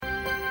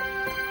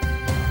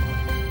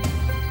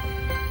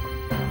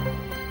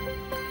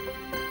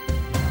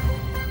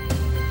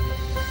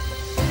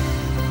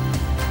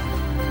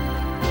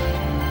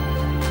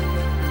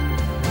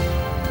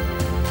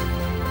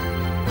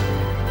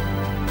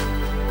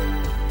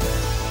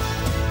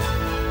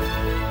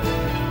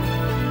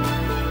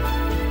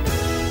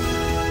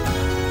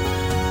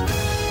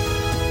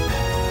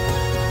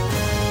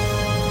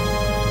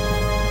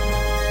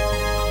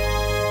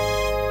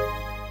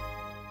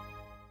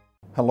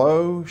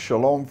Hello,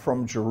 Shalom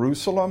from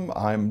Jerusalem.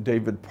 I'm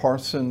David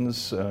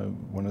Parsons,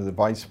 one of the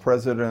vice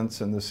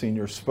presidents and the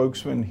senior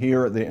spokesman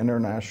here at the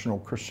International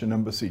Christian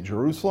Embassy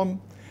Jerusalem.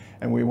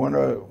 And we want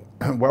to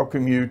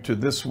welcome you to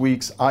this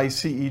week's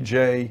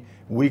ICEJ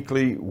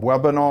weekly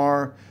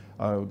webinar.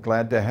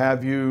 Glad to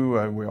have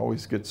you. We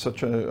always get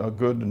such a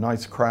good,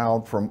 nice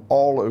crowd from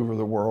all over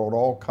the world,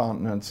 all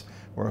continents.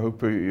 We're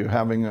hoping you're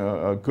having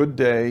a good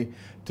day.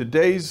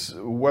 Today's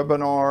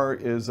webinar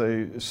is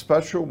a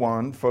special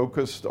one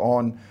focused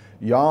on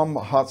Yom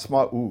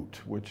HaAtzmaut,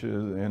 which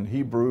is in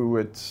Hebrew,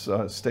 it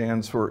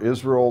stands for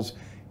Israel's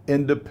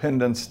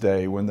Independence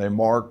Day, when they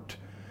marked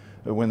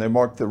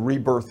the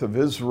rebirth of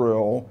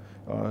Israel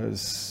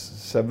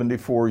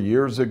 74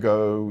 years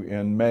ago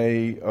in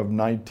May of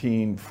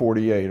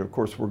 1948. Of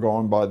course, we're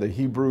going by the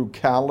Hebrew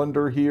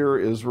calendar here.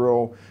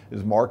 Israel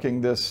is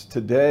marking this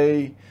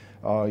today.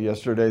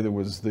 Yesterday there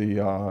was the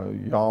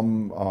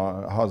Yom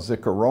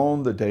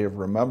HaZikaron, the Day of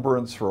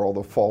Remembrance for all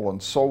the fallen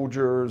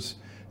soldiers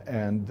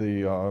and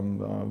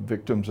the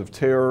victims of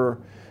terror,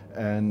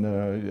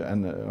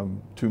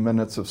 and 2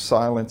 minutes of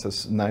silence,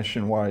 a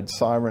nationwide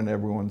siren,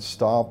 everyone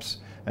stops.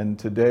 And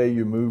today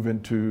you move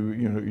into,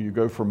 you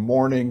go from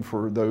mourning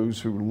for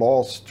those who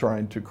lost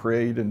trying to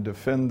create and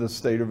defend the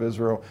state of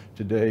Israel.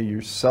 Today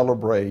you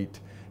celebrate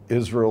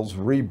Israel's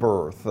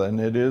rebirth, and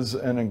it is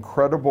an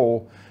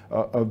incredible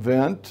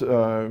event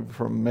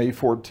from May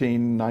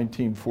 14,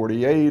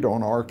 1948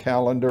 on our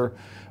calendar,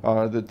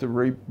 that the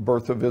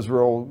rebirth of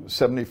Israel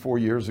 74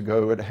 years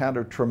ago. It had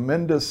a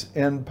tremendous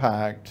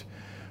impact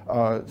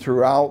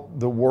throughout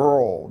the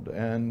world,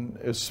 and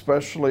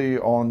especially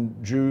on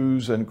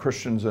Jews and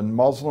Christians and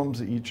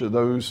Muslims. Each of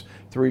those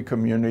three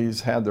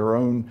communities had their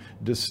own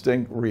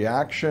distinct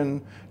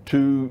reaction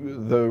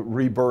to the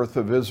rebirth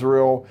of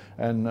Israel,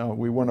 and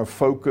we want to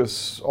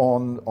focus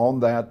on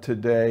that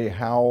today,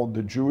 how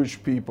the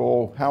Jewish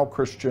people, how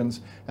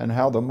Christians, and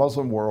how the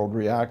Muslim world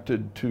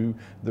reacted to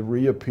the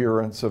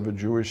reappearance of a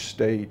Jewish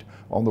state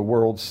on the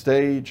world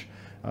stage.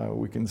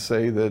 We can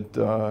say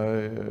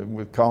that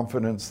with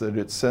confidence that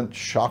it sent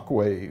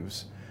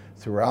shockwaves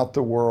throughout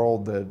the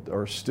world that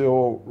are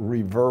still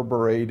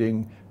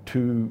reverberating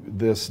to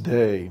this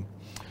day.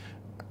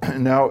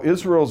 Now,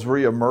 Israel's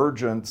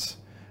reemergence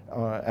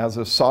as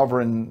a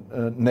sovereign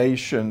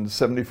nation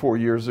 74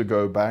 years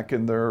ago, back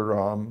in their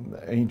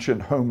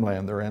ancient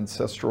homeland, their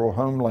ancestral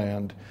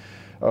homeland,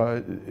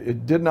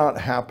 it did not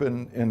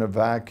happen in a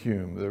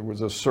vacuum. There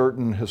was a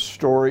certain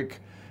historic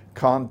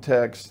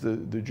context.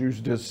 The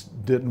Jews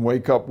just didn't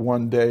wake up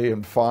one day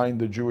and find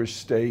the Jewish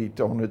state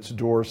on its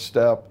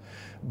doorstep.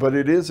 But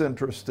it is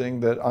interesting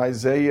that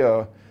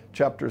Isaiah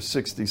chapter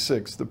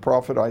 66, the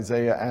prophet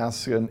Isaiah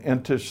asks an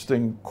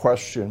interesting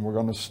question. We're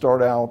going to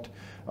start out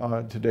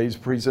today's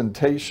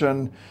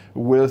presentation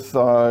with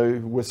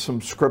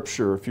some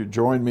scripture. If you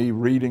join me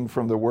reading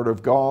from the Word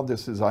of God,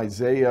 this is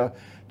Isaiah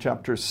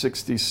chapter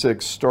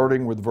 66,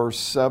 starting with verse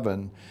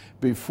 7.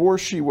 Before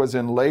she was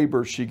in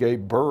labor, she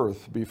gave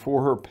birth.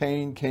 Before her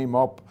pain came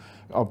up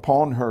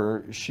upon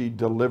her, she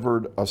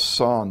delivered a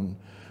son.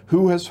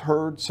 Who has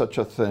heard such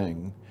a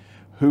thing?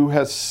 Who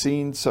has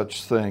seen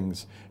such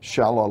things?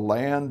 Shall a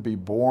land be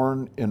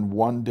born in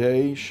one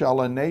day?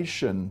 Shall a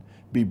nation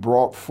be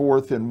brought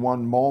forth in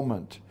one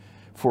moment?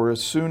 For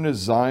as soon as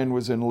Zion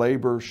was in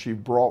labor, she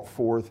brought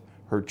forth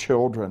her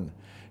children.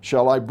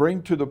 Shall I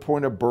bring to the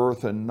point of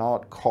birth and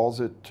not cause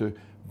it to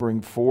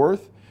bring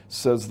forth?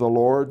 Says the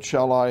Lord.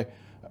 Shall I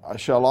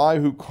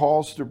who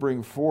cause to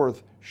bring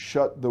forth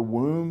shut the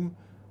womb?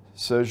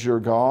 Says your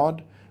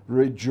God.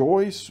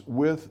 Rejoice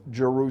with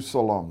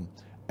Jerusalem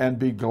and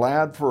be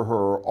glad for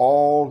her,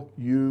 all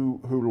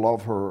you who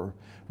love her.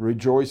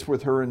 Rejoice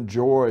with her in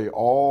joy,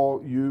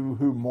 all you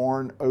who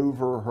mourn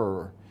over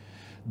her,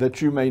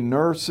 that you may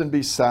nurse and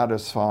be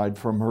satisfied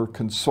from her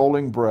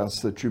consoling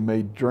breast, that you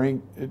may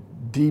drink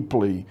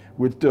deeply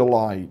with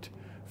delight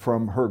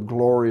from her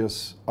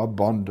glorious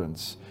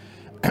abundance.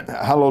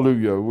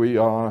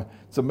 Hallelujah.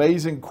 It's an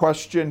amazing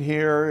question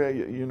here.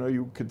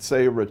 You could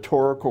say a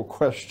rhetorical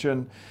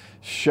question.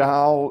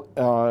 Shall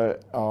a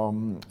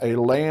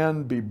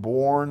land be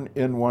born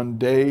in one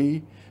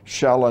day?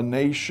 Shall a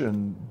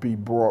nation be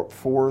brought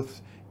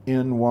forth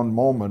in one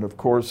moment? Of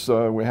course,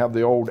 we have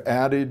the old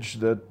adage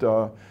that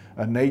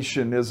a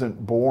nation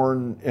isn't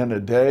born in a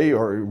day,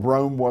 or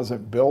Rome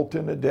wasn't built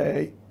in a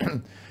day.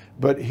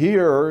 But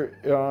here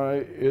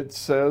it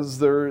says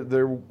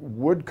there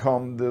would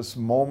come this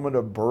moment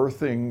of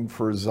birthing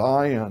for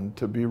Zion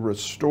to be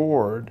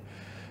restored.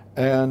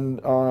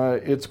 And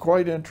it's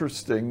quite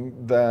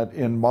interesting that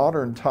in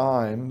modern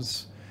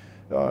times,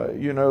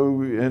 in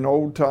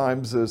old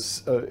times,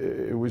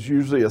 it was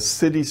usually a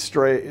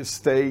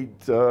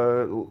city-state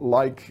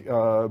like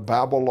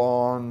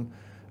Babylon,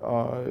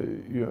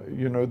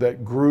 that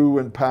grew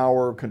in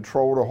power,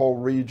 controlled a whole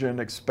region,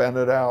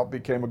 expanded out,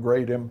 became a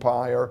great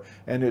empire,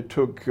 and it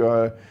took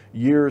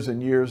years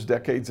and years,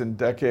 decades and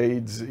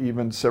decades,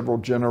 even several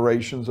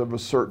generations of a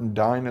certain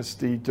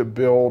dynasty to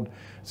build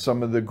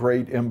some of the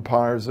great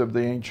empires of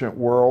the ancient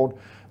world.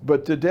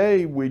 But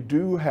today we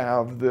do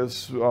have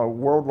this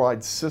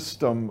worldwide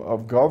system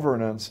of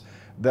governance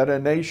that a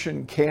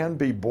nation can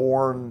be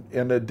born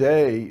in a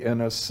day,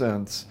 in a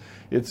sense.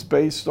 It's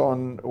based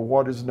on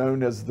what is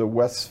known as the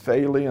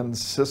Westphalian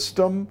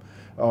system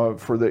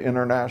for the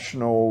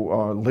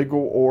international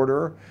legal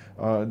order.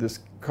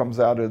 This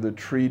comes out of the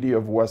Treaty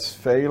of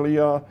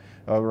Westphalia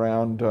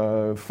around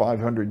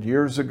 500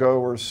 years ago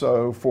or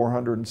so,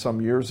 400 and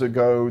some years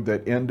ago,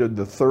 that ended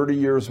the 30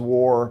 Years'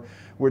 War,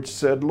 which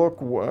said, look,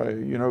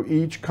 you know,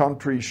 each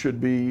country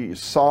should be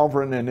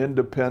sovereign and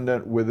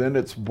independent within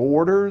its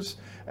borders,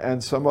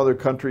 and some other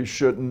countries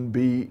shouldn't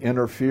be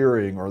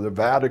interfering, or the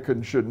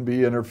Vatican shouldn't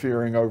be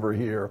interfering over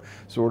here,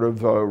 sort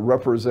of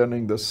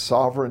representing the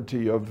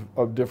sovereignty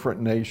of different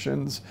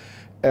nations.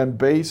 And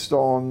based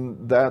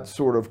on that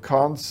sort of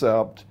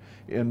concept,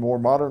 in more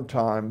modern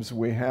times,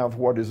 we have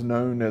what is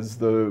known as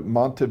the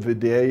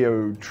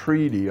Montevideo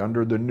Treaty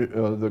under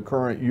the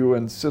current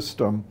UN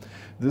system.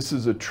 This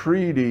is a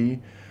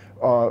treaty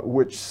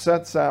which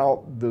sets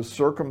out the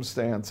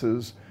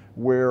circumstances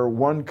where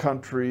one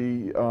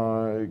country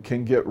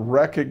can get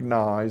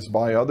recognized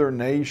by other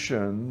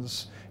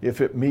nations if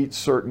it meets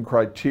certain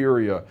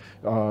criteria.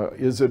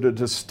 Is it a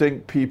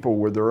distinct people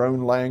with their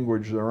own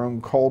language, their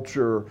own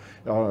culture,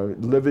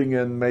 living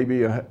in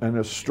maybe an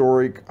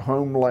historic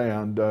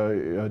homeland?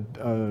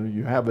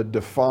 You have a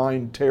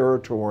defined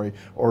territory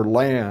or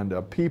land.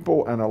 A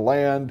people and a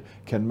land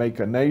can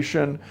make a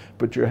nation,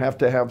 but you have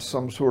to have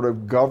some sort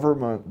of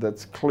government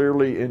that's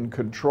clearly in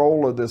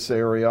control of this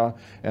area.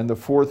 And the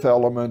fourth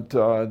element,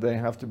 they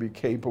have to be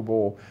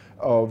capable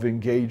of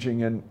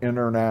engaging in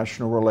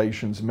international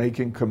relations,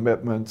 making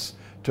commitments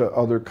to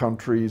other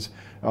countries.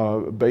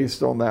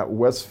 Based on that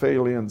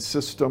Westphalian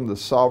system, the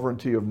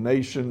sovereignty of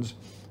nations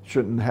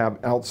shouldn't have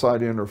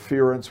outside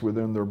interference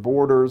within their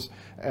borders,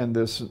 and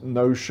this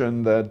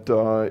notion that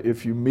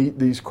if you meet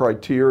these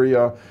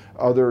criteria,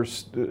 other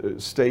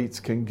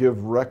states can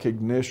give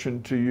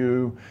recognition to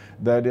you.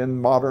 That in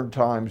modern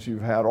times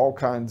you've had all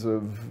kinds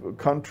of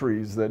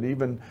countries that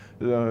even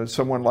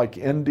someone like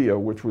India,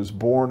 which was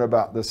born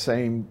about the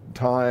same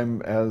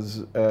time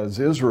as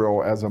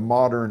Israel as a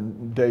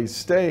modern day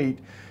state,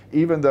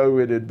 even though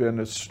it had been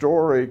a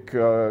historic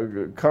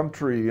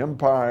country,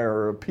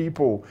 empire,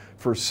 people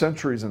for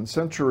centuries and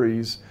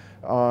centuries,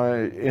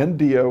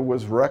 India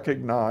was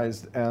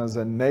recognized as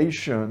a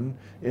nation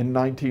in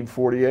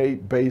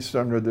 1948 based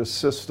under this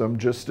system,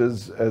 just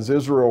as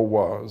Israel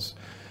was.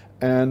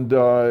 And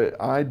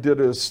I did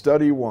a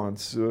study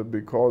once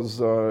because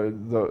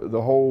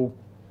the whole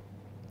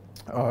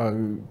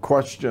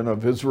question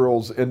of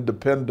Israel's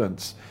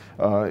independence,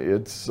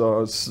 its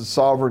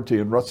sovereignty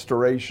and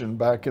restoration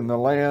back in the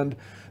land.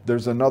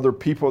 There's another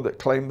people that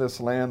claim this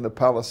land, the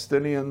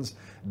Palestinians.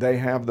 They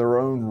have their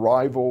own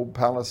rival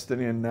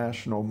Palestinian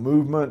national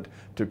movement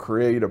to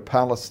create a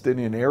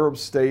Palestinian Arab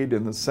state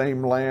in the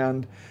same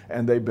land,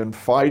 and they've been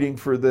fighting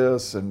for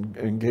this and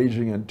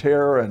engaging in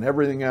terror and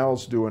everything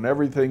else, doing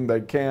everything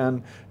they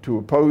can to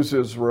oppose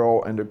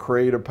Israel and to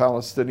create a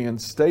Palestinian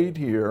state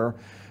here.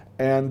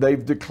 And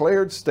they've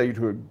declared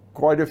statehood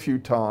quite a few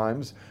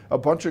times. A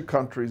bunch of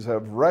countries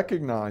have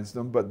recognized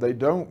them, but they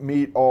don't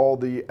meet all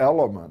the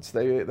elements.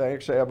 They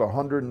actually have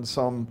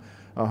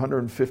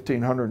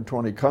 115,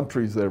 120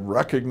 countries that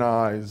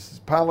recognize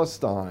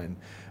Palestine.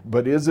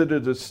 But is it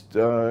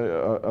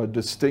a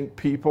distinct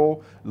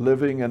people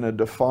living in a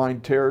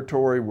defined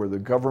territory where the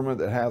government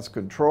that has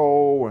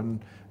control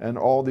and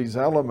all these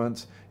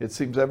elements? It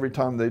seems every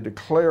time they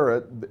declare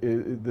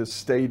it, this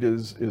state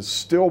is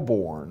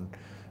stillborn.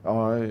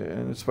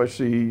 And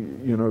especially,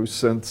 you know,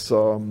 since,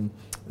 you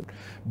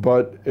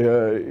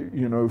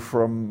know,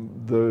 from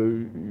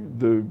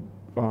the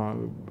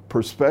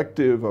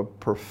perspective of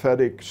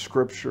prophetic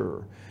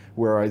scripture,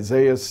 where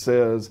Isaiah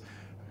says,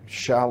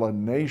 shall a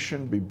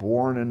nation be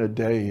born in a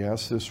day? He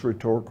asks this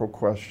rhetorical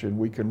question.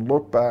 We can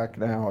look back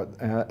now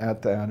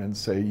at that and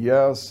say,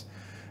 yes,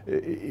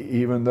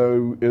 even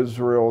though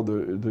Israel,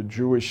 the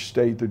Jewish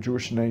state, the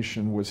Jewish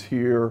nation was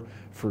here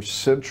for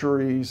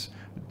centuries,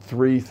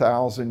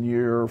 3,000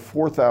 year,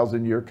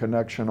 4,000 year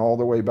connection all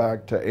the way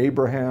back to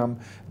Abraham.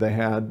 They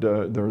had,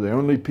 they're the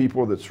only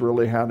people that's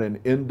really had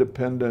an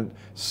independent,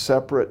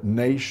 separate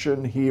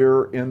nation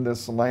here in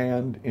this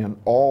land in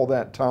all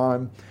that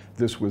time.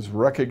 This was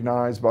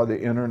recognized by the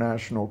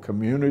international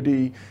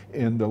community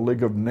in the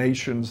League of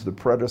Nations, the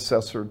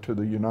predecessor to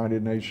the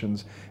United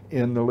Nations,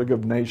 in the League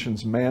of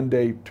Nations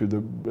mandate to the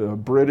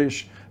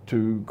British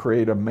to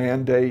create a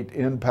mandate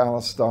in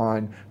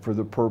Palestine for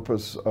the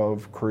purpose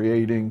of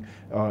creating,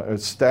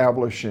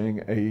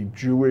 establishing a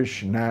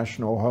Jewish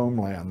national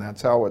homeland.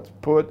 That's how it's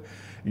put.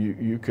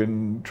 You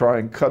can try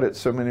and cut it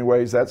so many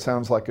ways. That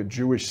sounds like a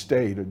Jewish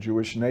state, a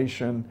Jewish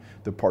nation.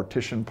 The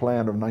partition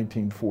plan of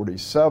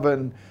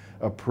 1947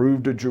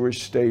 approved a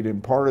Jewish state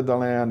in part of the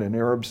land, an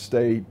Arab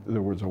state.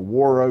 There was a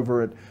war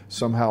over it.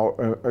 Somehow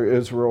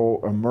Israel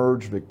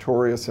emerged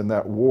victorious in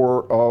that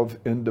war of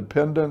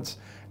independence.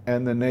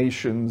 and the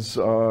nations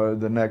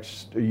the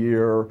next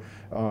year,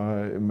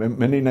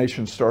 many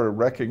nations started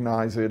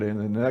recognizing it, and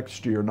the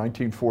next year,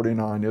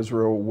 1949,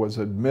 Israel was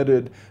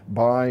admitted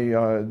by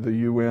the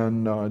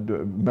UN,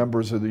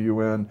 members of the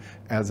UN,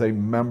 as a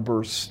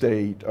member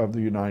state of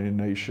the United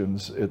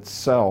Nations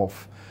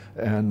itself.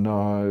 And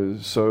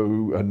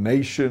so a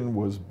nation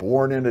was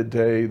born in a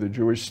day, the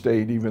Jewish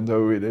state, even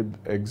though it had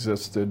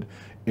existed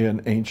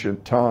in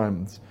ancient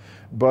times.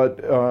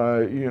 But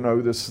you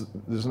know, this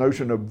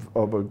notion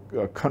of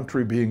a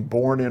country being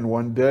born in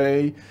one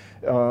day,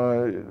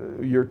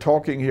 you're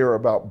talking here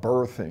about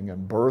birthing,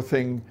 and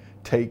birthing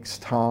takes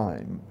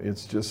time.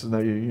 It's just,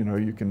 you know,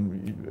 you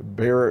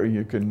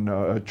can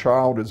a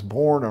child is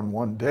born on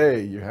one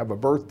day, you have a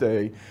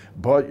birthday,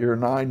 but you're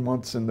 9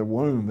 months in the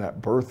womb.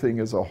 That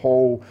birthing is a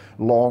whole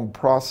long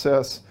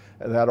process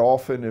that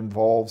often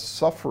involves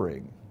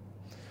suffering.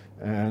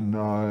 And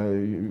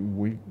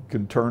we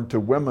can turn to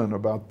women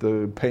about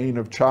the pain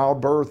of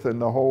childbirth and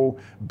the whole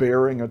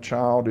bearing a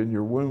child in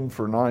your womb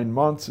for 9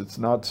 months. It's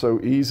not so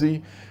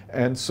easy.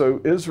 And so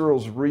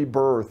Israel's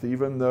rebirth,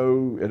 even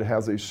though it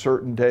has a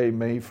certain day,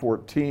 May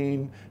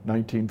 14,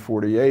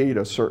 1948,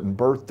 a certain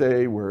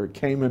birthday where it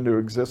came into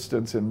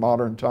existence in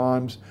modern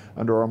times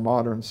under our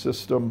modern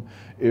system,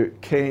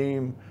 it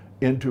came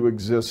into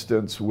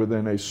existence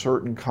within a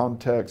certain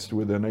context,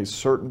 within a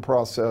certain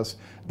process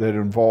that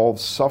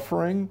involves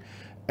suffering.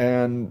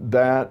 And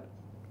that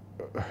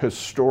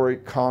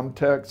historic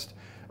context,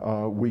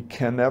 we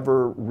can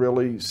never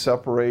really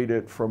separate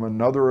it from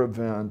another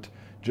event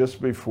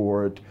just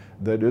before it,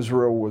 that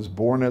Israel was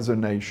born as a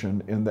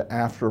nation in the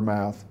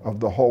aftermath of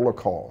the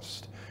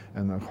Holocaust.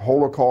 And the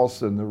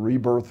Holocaust and the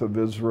rebirth of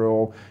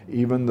Israel,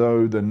 even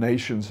though the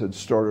nations had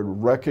started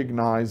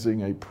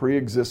recognizing a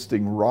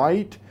pre-existing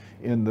right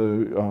in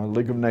the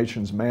League of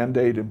Nations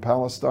mandate in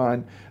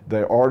Palestine,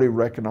 they already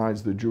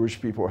recognized the Jewish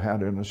people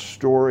had an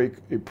historic,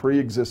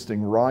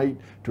 pre-existing right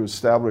to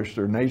establish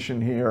their nation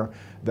here.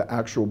 The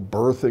actual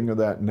birthing of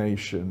that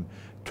nation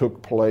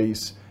took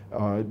place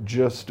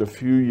just a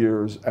few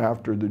years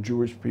after the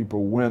Jewish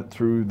people went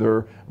through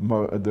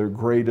their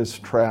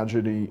greatest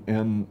tragedy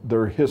in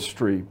their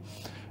history.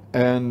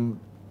 And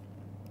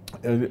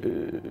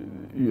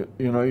you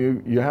know,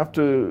 you have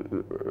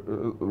to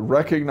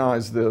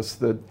recognize this,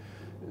 that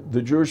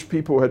the Jewish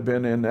people had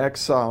been in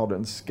exile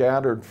and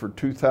scattered for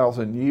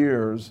 2,000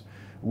 years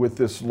with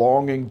this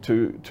longing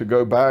to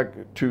go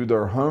back to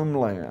their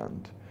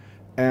homeland.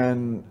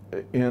 And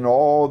in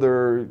all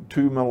their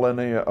 2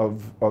 millennia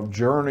of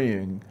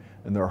journeying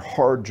and their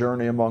hard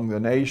journey among the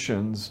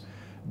nations,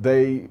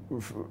 they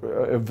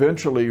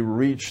eventually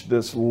reached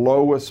this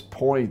lowest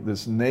point,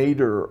 this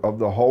nadir of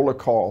the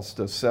Holocaust,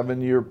 a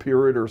 7-year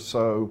period or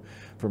so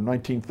from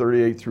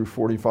 1938 through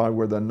 45,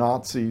 where the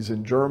Nazis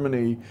in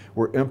Germany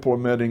were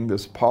implementing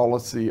this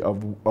policy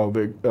of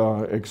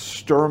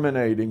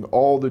exterminating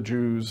all the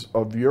Jews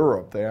of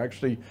Europe. They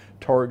actually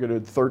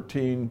targeted it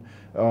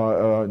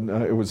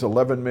was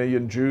 11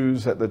 million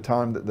Jews at the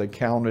time that they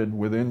counted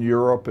within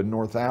Europe and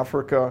North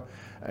Africa.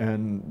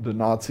 And the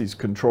Nazis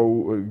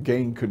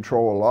gained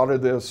control a lot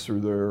of this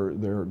through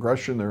their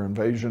aggression, their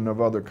invasion of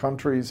other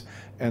countries,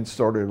 and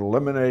started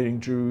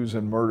eliminating Jews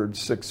and murdered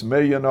 6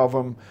 million of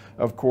them,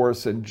 of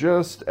course. And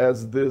just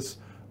as this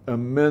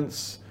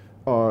immense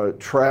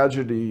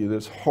tragedy,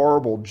 this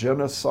horrible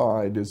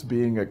genocide is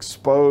being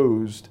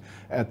exposed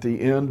at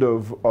the end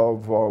of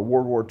World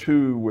War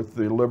II with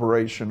the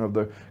liberation of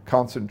the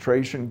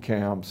concentration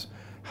camps,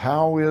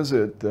 how is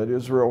it that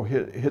Israel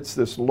hits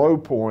this low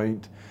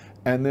point,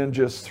 and then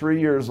just 3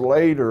 years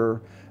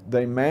later,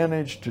 they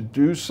managed to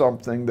do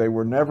something they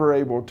were never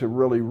able to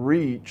really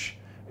reach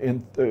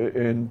in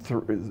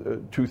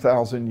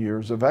 2,000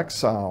 years of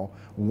exile,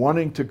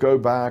 wanting to go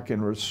back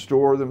and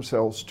restore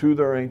themselves to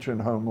their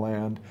ancient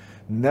homeland,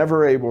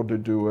 never able to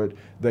do it.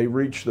 They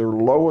reached their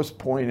lowest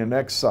point in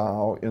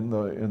exile in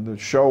the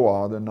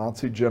Shoah, the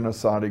Nazi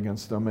genocide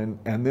against them,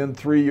 and then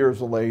 3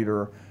 years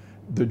later,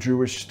 the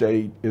Jewish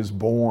state is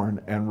born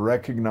and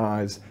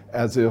recognized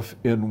as if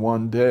in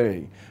one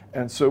day.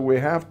 And so we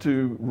have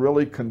to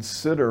really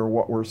consider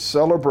what we're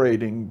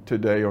celebrating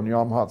today on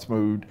Yom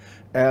HaAtzmaut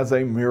as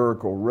a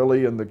miracle,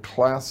 really in the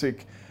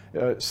classic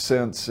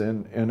sense,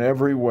 in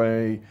every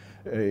way,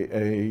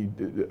 a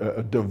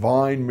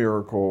divine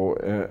miracle,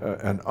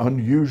 an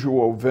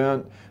unusual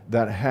event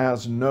that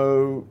has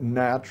no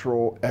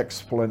natural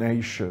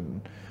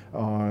explanation.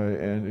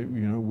 And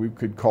you know, we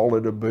could call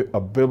it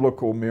a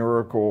biblical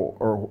miracle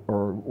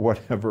or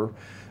whatever.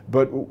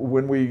 But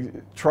when we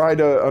try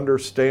to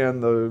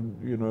understand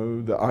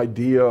the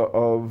idea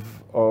of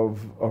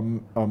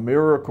a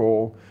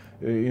miracle,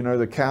 you know,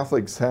 the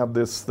Catholics have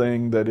this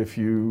thing that if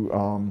you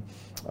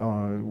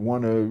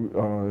want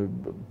to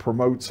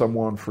promote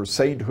someone for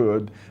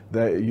sainthood,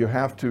 that you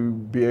have to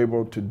be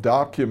able to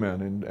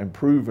document and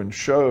prove and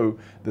show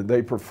that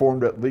they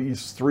performed at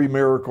least 3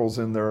 miracles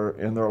in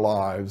their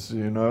lives.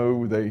 You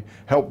know, they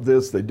helped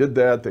this, they did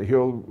that, they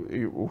healed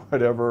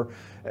whatever,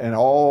 and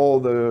all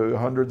the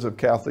hundreds of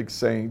Catholic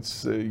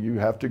saints, you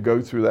have to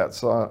go through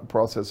that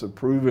process of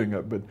proving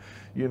it. But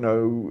you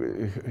know,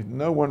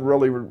 no one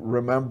really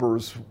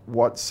remembers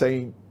what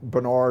Saint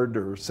Bernard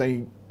or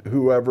Saint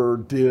whoever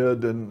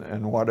did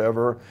and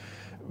whatever.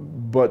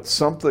 But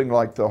something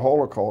like the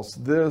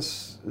Holocaust,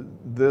 this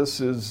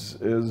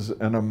is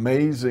an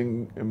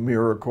amazing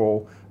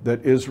miracle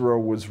that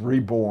Israel was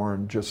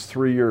reborn just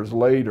 3 years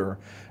later.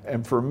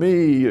 And for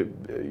me,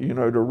 you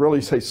know, to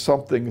really say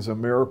something is a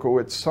miracle,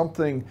 it's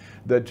something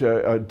that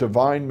a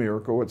divine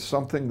miracle, it's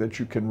something that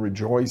you can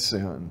rejoice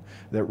in,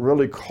 that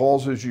really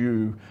causes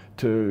you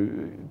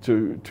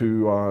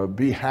to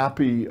be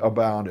happy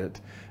about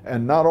it.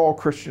 And not all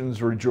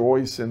Christians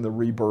rejoice in the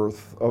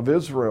rebirth of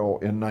Israel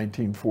in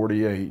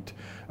 1948.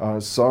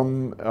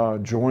 Some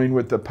join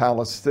with the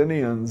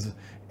Palestinians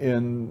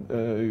in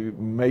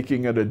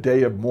making it a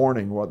day of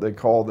mourning, what they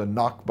call the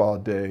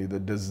Nakba Day,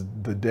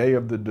 the day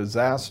of the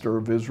disaster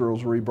of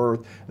Israel's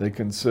rebirth. They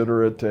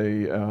consider it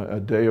a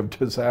day of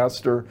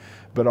disaster.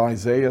 But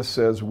Isaiah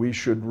says we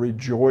should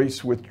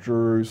rejoice with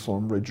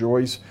Jerusalem,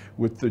 rejoice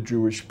with the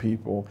Jewish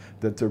people,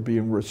 that they're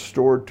being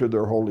restored to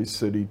their holy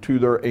city, to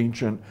their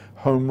ancient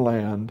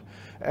homeland.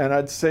 And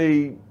I'd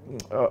say,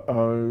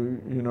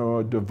 you know,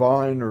 a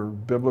divine or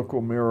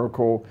biblical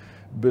miracle,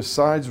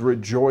 besides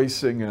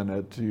rejoicing in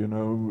it, you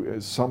know,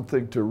 is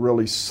something to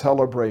really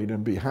celebrate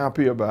and be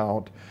happy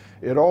about.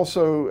 It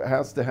also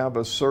has to have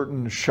a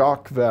certain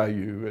shock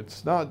value.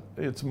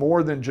 It's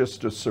more than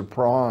just a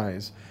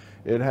surprise.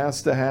 It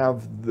has to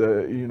have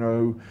the, you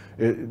know,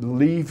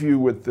 leave you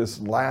with this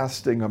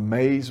lasting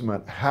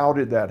amazement. How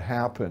did that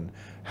happen?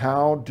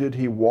 How did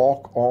he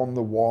walk on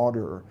the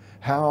water?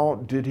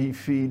 How did he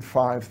feed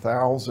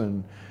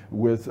 5,000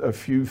 with a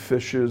few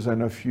fishes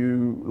and a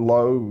few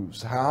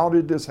loaves? How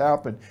did this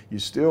happen? You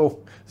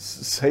still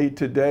say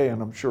today,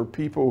 and I'm sure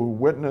people who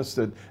witnessed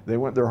it, they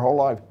went their whole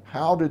life,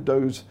 how did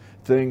those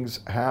things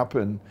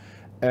happen?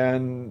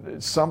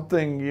 And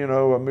something, you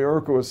know, a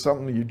miracle is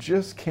something you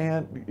just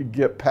can't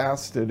get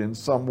past it in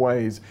some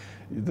ways,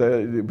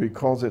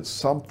 because it's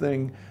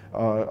something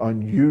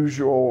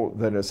unusual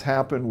that has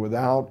happened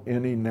without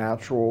any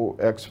natural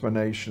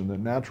explanation. The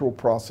natural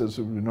process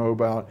that we know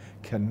about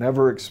can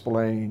never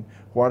explain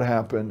what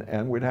happened,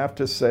 and we'd have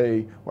to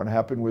say what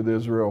happened with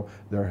Israel,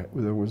 there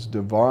was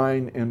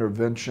divine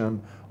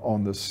intervention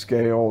on the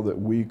scale that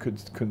we could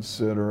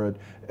consider it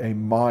a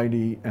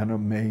mighty and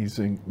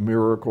amazing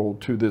miracle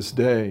to this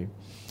day.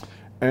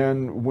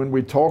 And when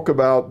we talk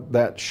about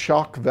that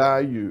shock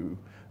value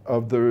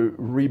of the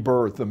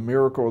rebirth, the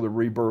miracle of the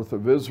rebirth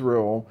of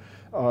Israel,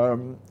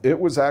 it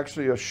was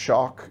actually a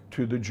shock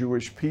to the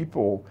Jewish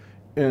people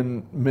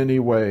in many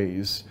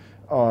ways.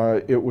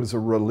 It was a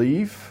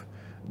relief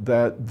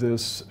that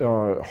this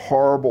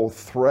horrible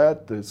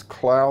threat, this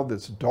cloud,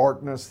 this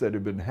darkness that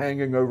had been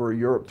hanging over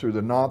Europe through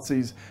the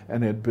Nazis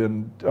and had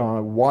been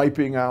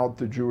wiping out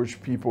the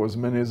Jewish people, as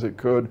many as it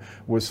could,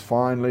 was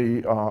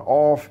finally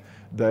off.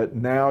 That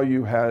now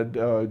you had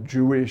a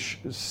Jewish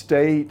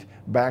state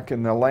back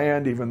in the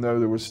land, even though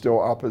there was still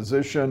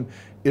opposition.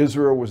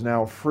 Israel was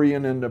now free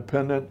and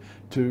independent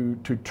to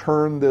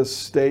turn this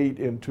state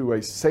into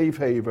a safe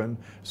haven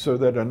so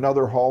that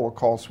another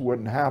Holocaust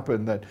wouldn't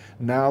happen, that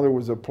now there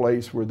was a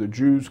place where the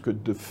Jews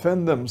could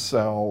defend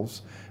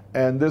themselves.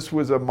 And this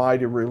was a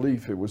mighty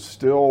relief. It was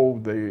still,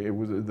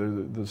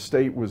 the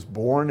state was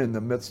born in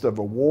the midst of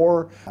a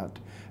war,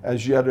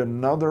 as yet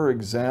another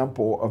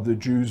example of the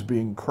Jews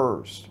being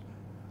cursed.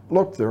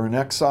 Look, they're in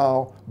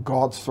exile.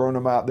 God's thrown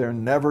them out there,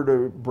 never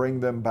to bring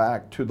them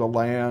back to the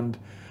land.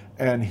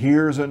 And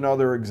here's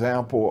another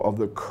example of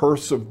the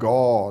curse of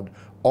God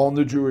on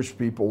the Jewish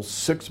people,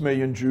 6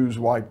 million Jews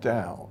wiped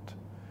out.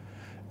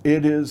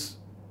 It is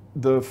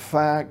the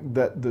fact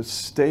that the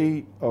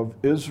state of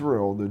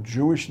Israel, the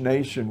Jewish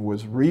nation,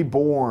 was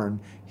reborn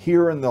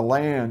here in the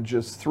land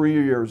just 3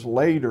 years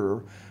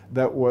later,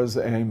 that was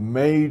a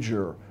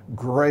major,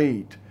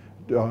 great,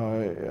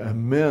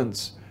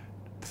 immense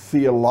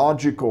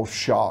theological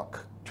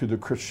shock to the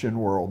Christian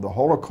world. The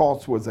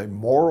Holocaust was a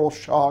moral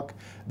shock,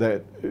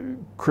 that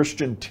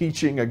Christian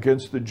teaching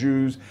against the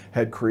Jews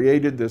had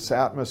created this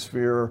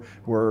atmosphere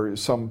where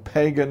some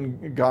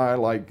pagan guy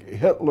like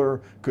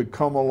Hitler could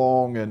come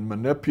along and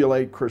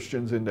manipulate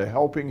Christians into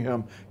helping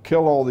him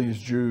kill all these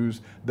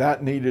Jews.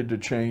 That needed to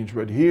change.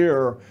 But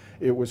here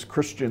it was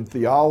Christian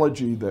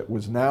theology that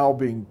was now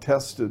being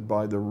tested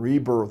by the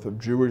rebirth of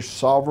Jewish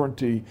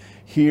sovereignty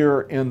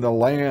here in the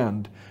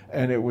land.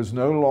 And it was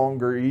no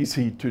longer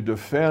easy to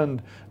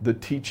defend the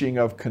teaching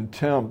of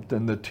contempt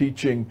and the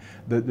teaching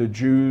that the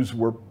Jews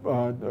were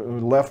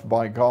left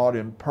by God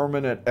in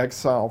permanent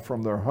exile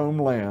from their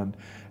homeland.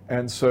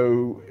 And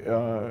so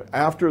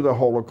after the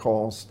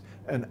Holocaust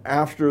and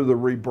after the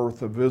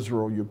rebirth of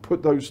Israel, you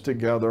put those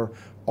together,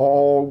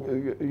 all,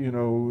 you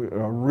know,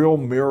 a real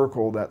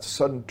miracle, that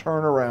sudden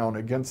turnaround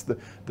against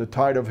the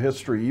tide of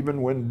history,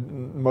 even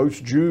when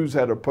most Jews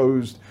had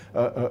opposed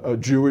a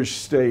Jewish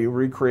state,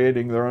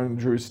 recreating their own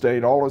Jewish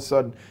state. All of a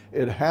sudden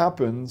it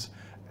happens,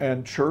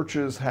 and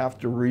churches have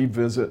to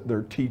revisit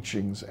their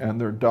teachings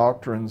and their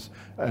doctrines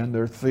and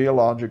their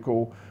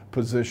theological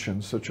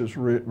positions, such as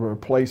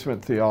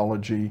replacement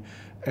theology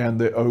and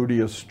the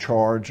odious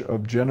charge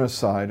of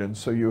genocide. And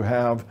so you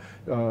have,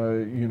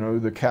 you know,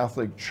 the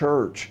Catholic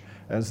Church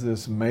as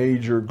this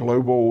major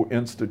global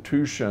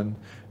institution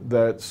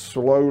that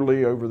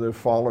slowly over the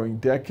following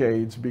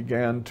decades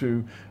began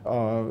to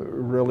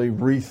really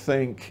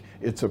rethink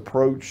its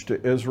approach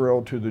to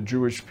Israel, to the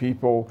Jewish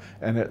people,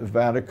 and at the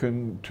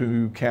Vatican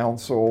II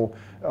Council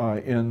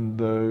in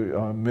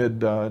the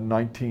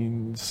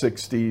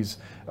mid-1960s,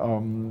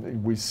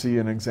 we see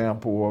an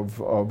example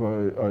of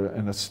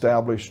an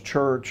established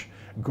church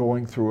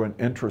going through an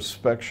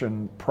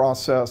introspection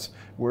process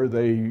where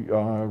they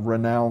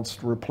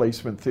renounced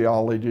replacement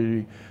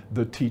theology,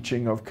 the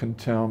teaching of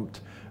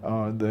contempt.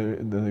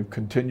 They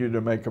continue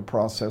to make a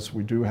process.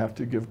 We do have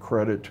to give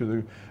credit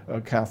to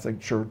the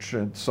Catholic Church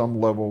at some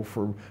level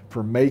for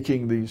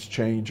making these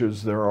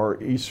changes. There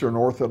are Eastern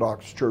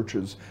Orthodox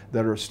churches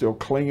that are still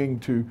clinging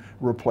to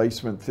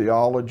replacement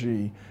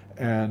theology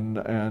and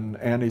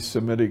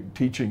anti-Semitic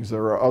teachings.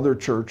 There are other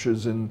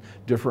churches in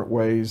different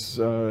ways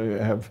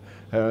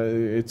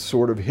it's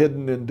sort of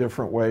hidden in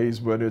different ways,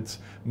 but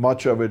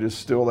much of it is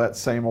still that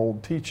same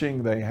old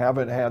teaching. They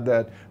haven't had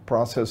that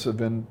process of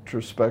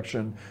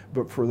introspection,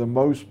 but for the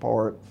most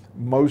part,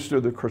 most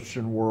of the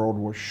Christian world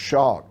was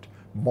shocked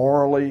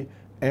morally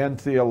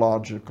and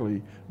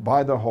theologically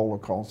by the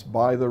Holocaust,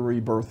 by the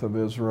rebirth of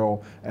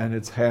Israel, and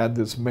it's had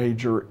this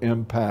major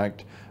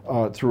impact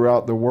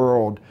throughout the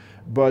world.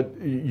 But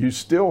you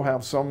still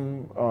have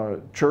some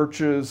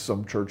churches,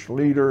 some church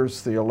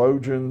leaders,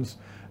 theologians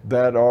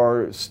that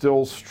are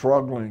still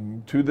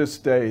struggling to this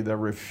day, that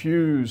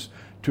refuse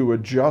to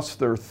adjust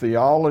their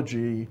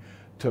theology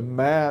to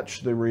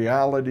match the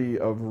reality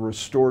of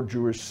restored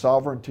Jewish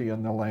sovereignty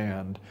in the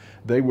land.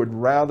 They would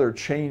rather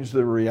change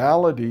the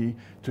reality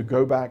to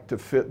go back to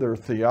fit their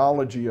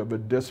theology of a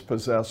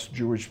dispossessed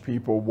Jewish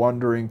people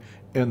wandering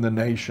in the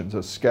nations,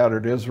 a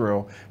scattered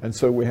Israel. And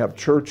so we have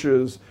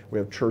churches, we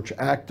have church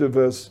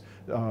activists,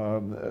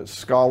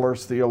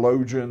 scholars,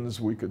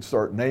 theologians, we could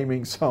start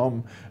naming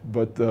some,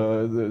 but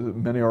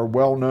many are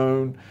well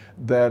known,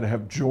 that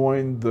have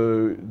joined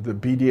the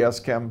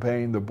BDS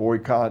campaign, the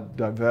Boycott,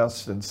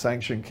 Divest, and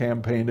Sanction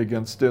campaign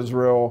against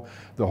Israel,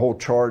 the whole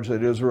charge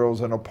that Israel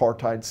is an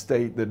apartheid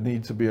state that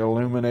needs to be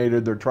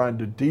eliminated. They're trying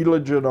to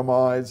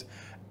delegitimize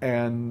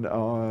and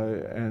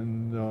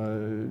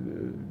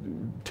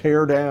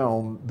tear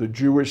down the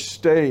Jewish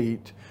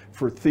state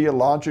for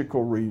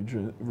theological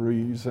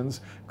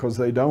reasons, because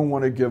they don't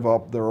want to give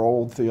up their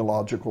old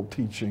theological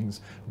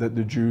teachings that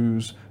the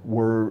Jews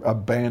were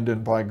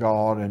abandoned by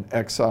God and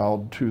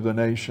exiled to the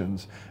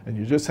nations. And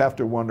you just have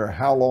to wonder,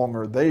 how long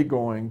are they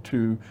going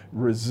to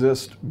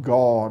resist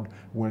God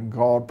when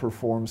God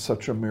performs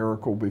such a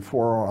miracle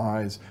before our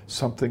eyes,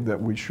 something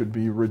that we should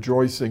be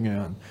rejoicing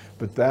in?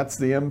 But that's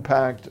the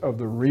impact of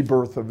the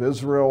rebirth of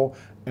Israel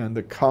and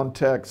the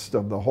context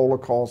of the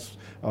Holocaust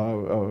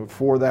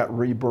for that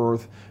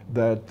rebirth,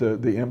 that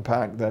the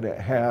impact that it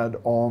had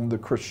on the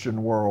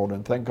Christian world.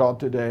 And thank God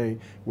today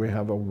we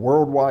have a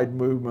worldwide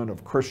movement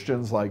of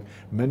Christians, like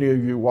many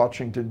of you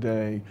watching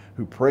today,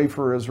 who pray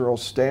for Israel,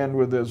 stand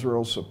with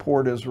Israel,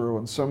 support Israel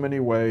in so many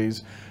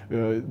ways.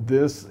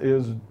 This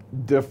is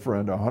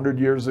different. 100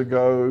 years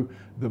ago,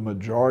 the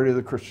majority of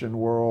the Christian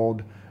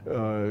world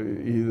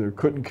either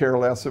couldn't care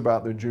less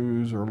about the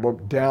Jews or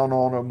looked down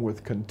on them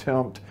with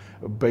contempt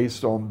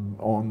based on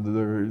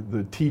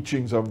the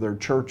teachings of their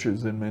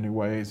churches in many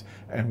ways.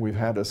 And we've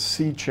had a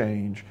sea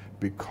change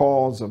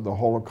because of the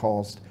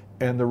Holocaust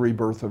and the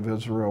rebirth of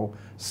Israel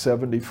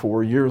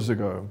 74 years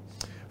ago.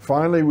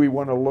 Finally, we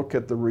want to look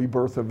at the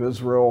rebirth of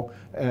Israel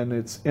and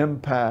its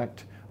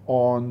impact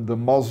on the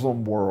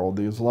Muslim world,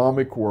 the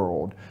Islamic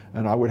world.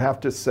 And I would have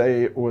to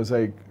say it was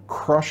a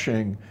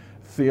crushing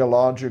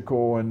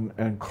theological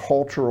and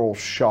cultural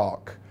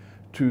shock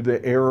to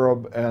the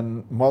Arab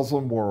and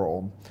Muslim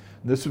world.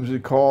 This was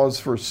because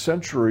for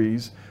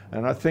centuries,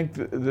 and I think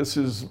that this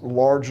is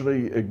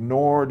largely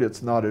ignored,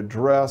 it's not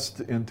addressed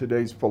in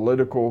today's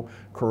political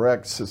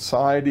correct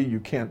society.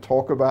 You can't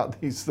talk about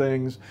these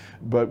things,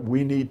 but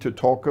we need to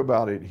talk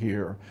about it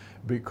here,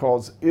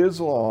 because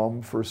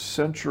Islam for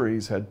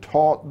centuries had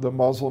taught the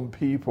Muslim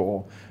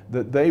people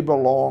that they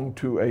belonged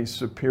to a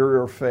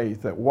superior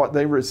faith, that what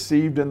they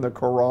received in the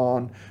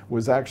Quran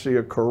was actually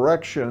a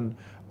correction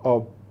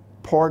of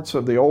parts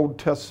of the Old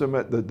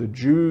Testament that the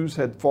Jews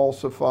had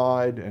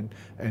falsified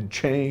and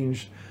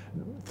changed,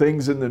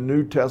 things in the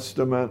New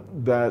Testament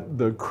that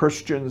the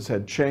Christians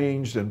had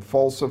changed and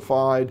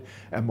falsified,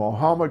 and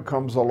Muhammad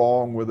comes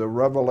along with a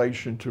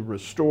revelation to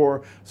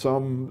restore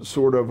some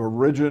sort of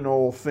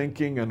original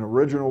thinking and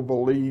original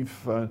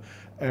belief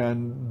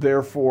and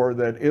therefore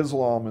that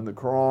Islam and the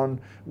Quran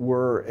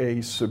were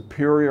a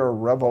superior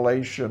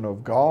revelation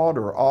of God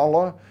or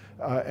Allah,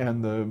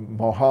 and the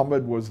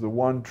Muhammad was the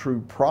one true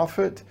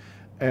prophet,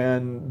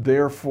 and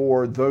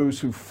therefore those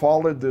who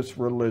followed this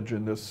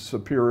religion, this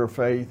superior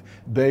faith,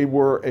 they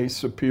were a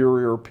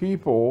superior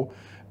people,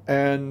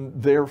 and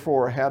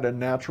therefore had a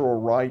natural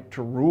right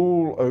to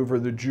rule over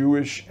the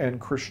Jewish and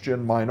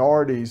Christian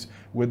minorities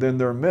within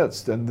their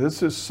midst. And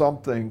this is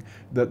something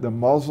that the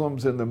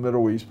Muslims in the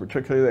Middle East,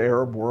 particularly the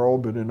Arab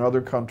world, but in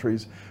other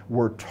countries,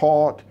 were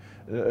taught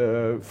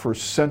for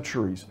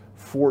centuries.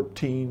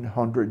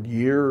 1,400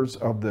 years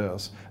of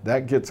this.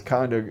 That gets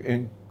kind of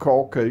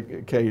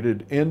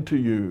inculcated into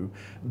you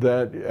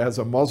that as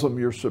a Muslim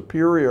you're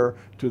superior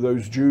to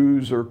those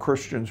Jews or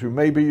Christians who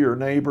may be your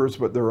neighbors,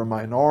 but they're a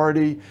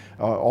minority.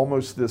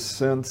 Almost this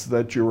sense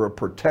that you're a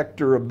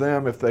protector of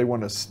them. If they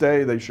want to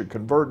stay, they should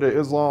convert to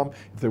Islam.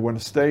 If they want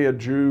to stay a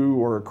Jew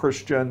or a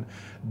Christian,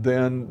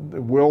 then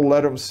we'll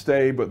let them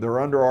stay, but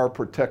they're under our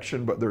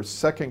protection, but they're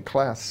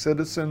second-class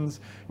citizens.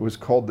 It was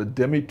called the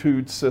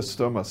demitude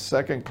system, a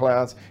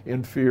second-class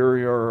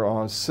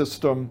inferior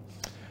system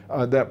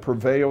that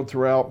prevailed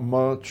throughout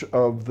much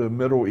of the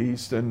Middle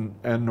East and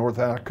North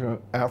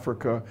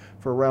Africa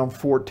for around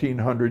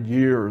 1,400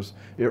 years.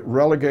 It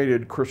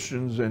relegated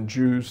Christians and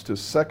Jews to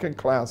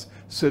second-class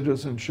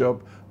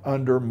citizenship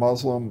under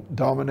Muslim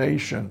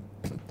domination.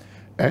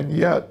 And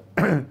yet,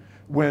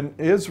 when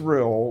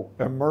Israel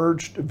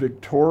emerged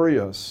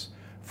victorious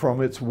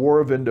from its War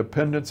of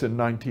Independence in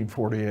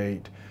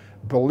 1948,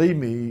 believe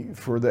me,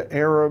 for the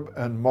Arab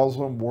and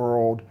Muslim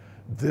world,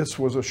 this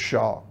was a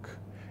shock.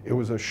 It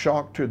was a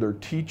shock to their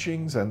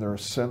teachings and their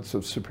sense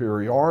of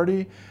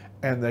superiority,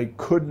 and they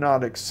could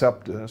not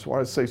accept it. That's why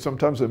I say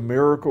sometimes a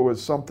miracle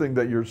is something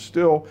that you're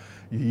still,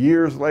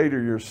 years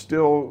later, you're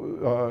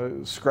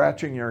still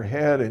scratching your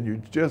head and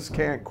you just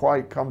can't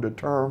quite come to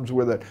terms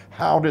with it.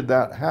 How did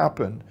that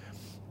happen?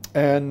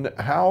 And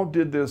how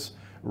did this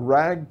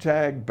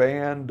ragtag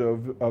band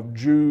of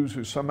Jews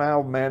who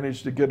somehow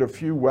managed to get a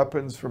few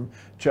weapons from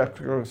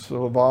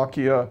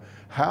Czechoslovakia,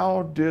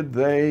 how did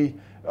they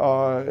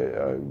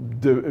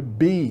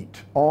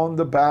beat on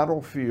the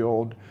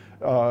battlefield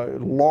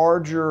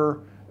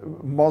larger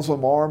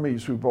Muslim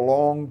armies who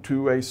belonged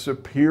to a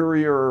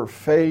superior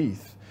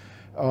faith?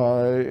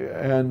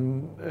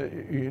 And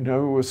you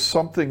know, it was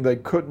something they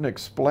couldn't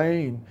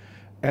explain.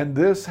 And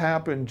this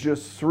happened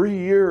just 3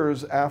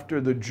 years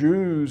after the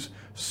Jews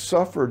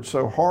suffered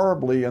so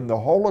horribly in the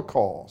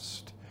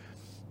Holocaust.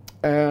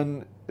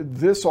 And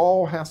this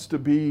all has to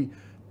be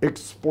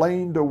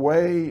explained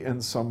away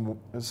in some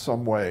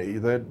way,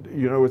 that,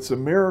 you know, it's a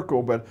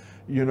miracle, but,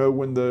 you know,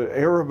 when the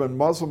Arab and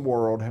Muslim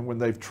world, and when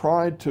they've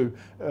tried to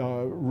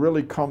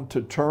really come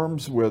to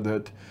terms with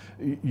it,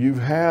 you've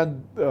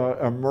had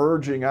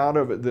emerging out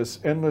of it this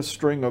endless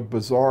string of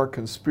bizarre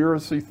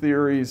conspiracy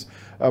theories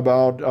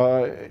about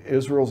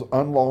Israel's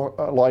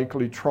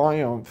unlikely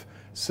triumph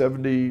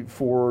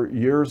 74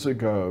 years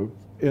ago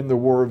in the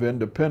War of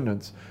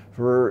Independence.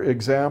 For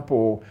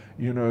example,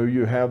 you know,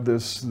 you have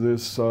this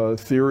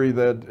theory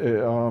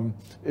that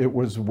it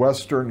was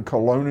Western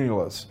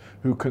colonialists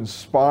who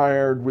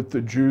conspired with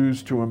the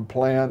Jews to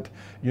implant,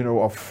 you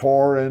know, a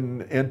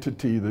foreign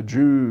entity, the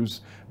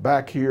Jews,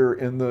 back here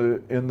in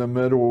the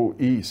Middle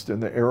East, in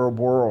the Arab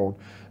world,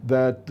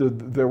 that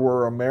there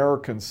were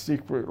Americans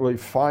secretly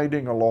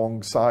fighting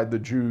alongside the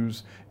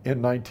Jews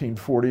in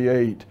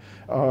 1948,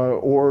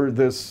 or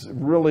this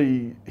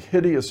really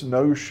hideous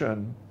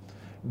notion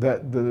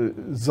that the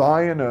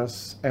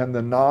Zionists and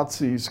the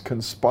Nazis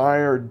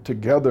conspired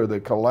together, they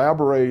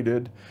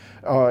collaborated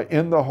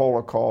in the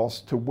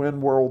Holocaust to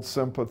win world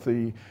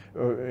sympathy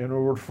in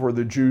order for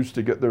the Jews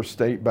to get their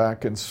state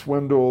back and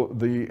swindle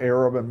the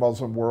Arab and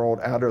Muslim world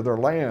out of their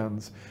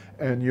lands.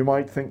 And you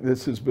might think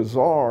this is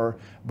bizarre,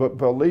 but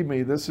believe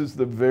me, this is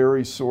the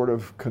very sort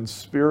of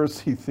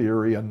conspiracy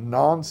theory and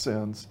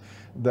nonsense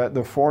that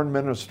the foreign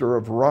minister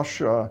of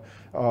Russia,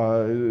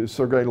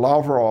 Sergei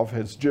Lavrov,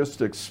 has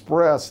just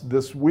expressed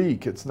this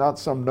week. It's not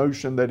some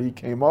notion that he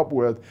came up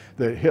with,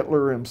 that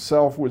Hitler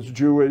himself was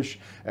Jewish,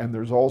 and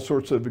there's all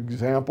sorts of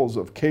examples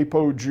of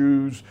capo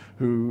Jews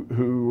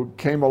who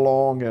came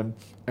along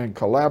and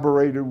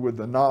collaborated with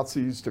the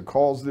Nazis to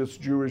cause this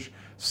Jewish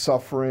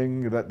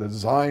suffering, that the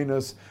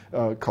Zionists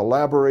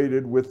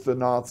collaborated with the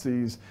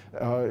Nazis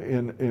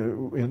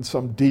in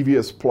some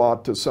devious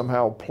plot to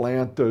somehow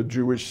plant a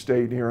Jewish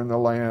state here in the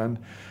land.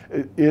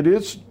 It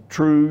is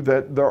true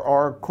that there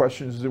are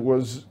questions,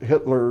 was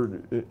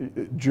Hitler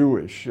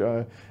Jewish?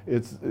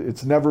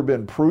 It's never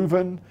been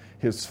proven.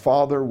 His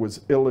father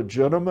was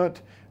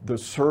illegitimate. The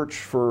search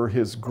for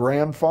his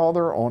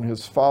grandfather on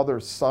his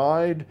father's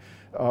side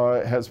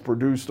has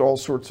produced all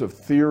sorts of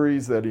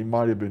theories that he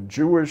might have been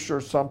Jewish or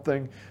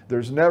something.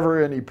 There's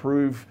never any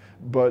proof,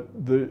 but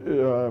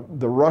the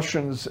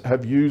Russians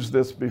have used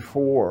this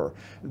before.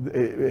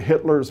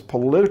 Hitler's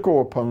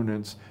political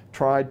opponents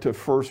tried to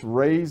first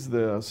raise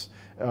this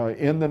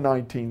in the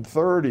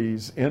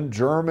 1930s in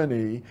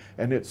Germany,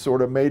 and it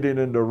sort of made it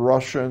into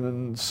Russian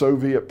and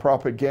Soviet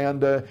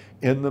propaganda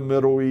in the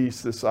Middle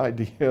East, this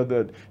idea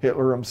that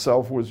Hitler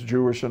himself was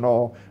Jewish and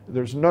all.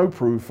 There's no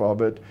proof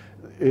of it.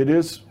 It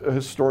is a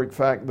historic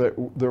fact that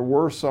there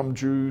were some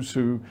Jews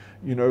who,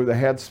 you know, they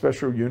had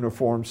special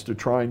uniforms to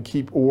try and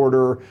keep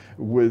order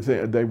with,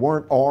 they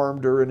weren't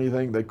armed or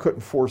anything. They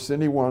couldn't force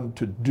anyone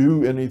to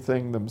do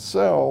anything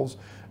themselves,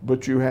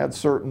 but you had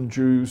certain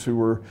Jews who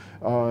were,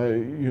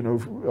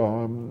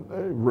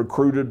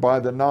 recruited by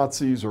the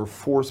Nazis or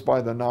forced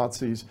by the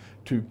Nazis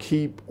to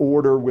keep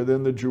order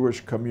within the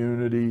Jewish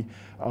community.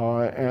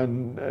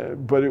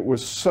 But it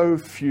was so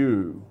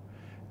few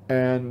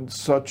and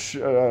such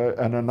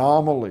an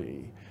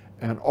anomaly,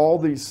 and all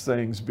these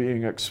things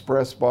being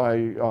expressed by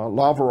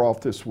Lavrov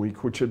this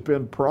week, which had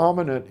been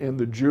prominent in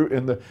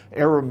the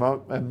Arab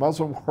and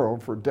Muslim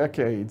world for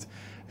decades.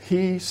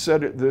 He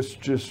said it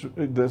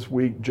this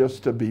week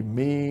just to be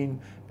mean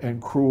and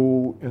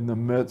cruel in the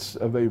midst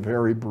of a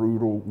very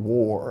brutal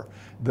war.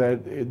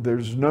 That it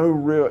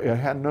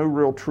had no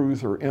real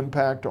truth or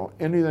impact on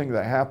anything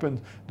that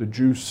happened. The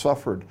Jews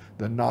suffered.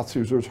 The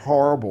Nazis was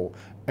horrible.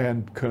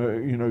 And,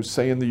 you know,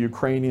 saying the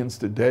Ukrainians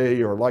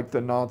today are like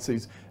the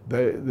Nazis,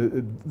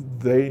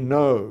 they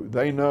know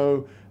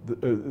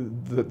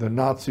that the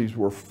Nazis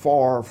were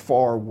far,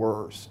 far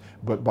worse.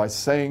 But by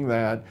saying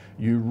that,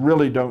 you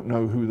really don't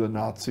know who the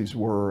Nazis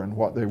were and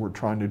what they were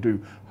trying to do,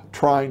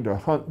 trying to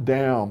hunt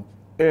down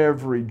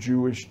every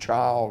Jewish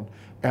child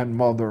and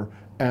mother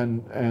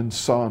and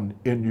son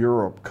in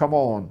Europe. Come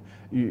on.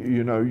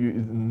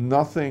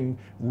 Nothing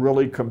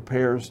really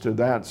compares to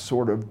that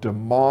sort of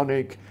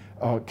demonic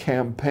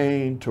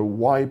campaign to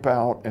wipe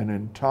out an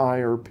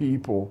entire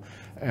people.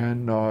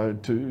 And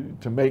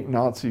to make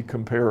Nazi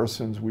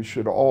comparisons, we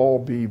should all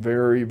be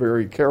very,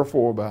 very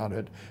careful about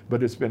it.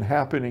 But it's been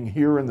happening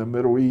here in the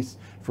Middle East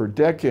for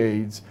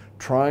decades,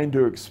 trying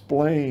to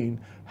explain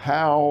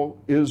how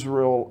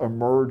Israel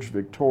emerged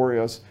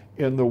victorious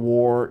in the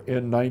war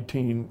in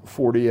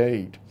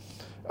 1948.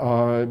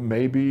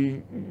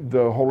 Maybe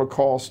the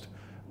Holocaust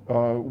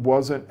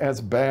wasn't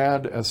as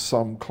bad as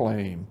some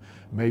claim.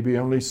 Maybe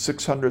only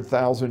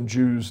 600,000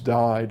 Jews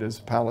died, as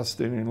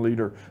Palestinian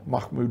leader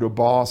Mahmoud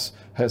Abbas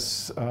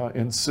has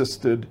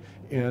insisted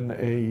in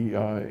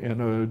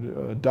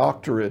a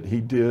doctorate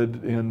he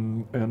did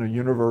in a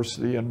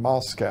university in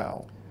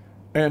Moscow.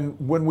 And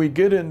when we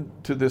get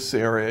into this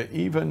area,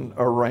 even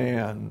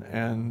Iran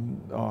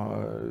and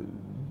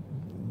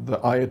the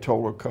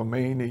Ayatollah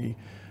Khomeini,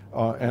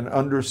 and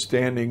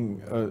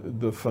understanding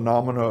the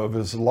phenomena of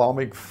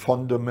Islamic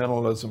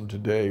fundamentalism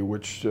today,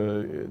 which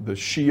the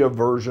Shia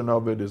version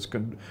of it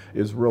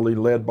is really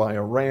led by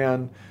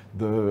Iran.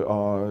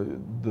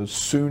 The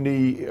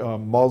Sunni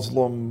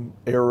Muslim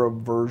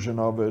Arab version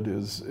of it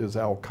is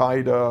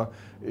Al-Qaeda,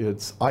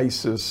 it's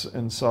ISIS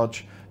and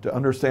such. To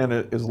understand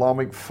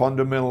Islamic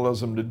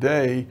fundamentalism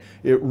today,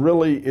 it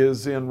really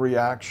is in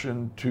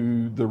reaction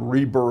to the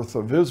rebirth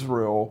of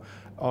Israel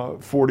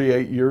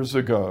 48 years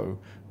ago.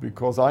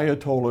 Because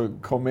Ayatollah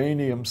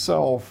Khomeini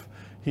himself,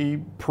 he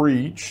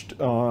preached,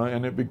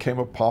 and it became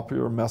a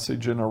popular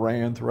message in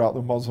Iran throughout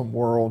the Muslim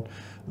world,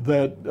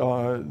 that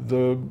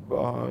the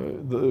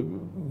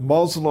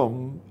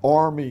Muslim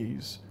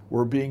armies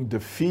were being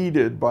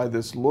defeated by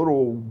this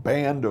little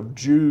band of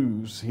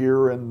Jews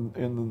here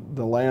in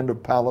the land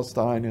of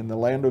Palestine, in the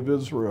land of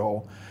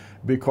Israel,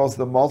 because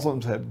the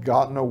Muslims had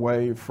gotten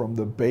away from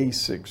the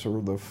basics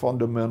or the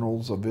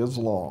fundamentals of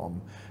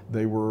Islam.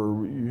 They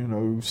were,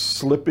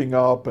 slipping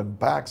up and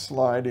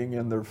backsliding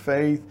in their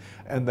faith,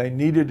 and they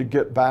needed to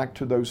get back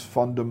to those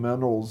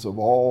fundamentals of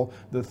all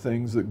the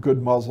things that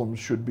good Muslims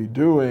should be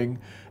doing.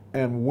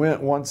 And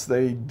once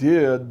they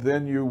did,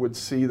 then you would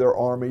see their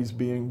armies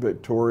being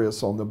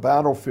victorious on the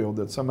battlefield,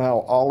 that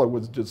somehow Allah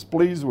was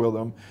displeased with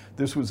them.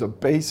 This was a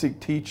basic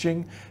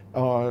teaching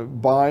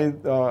by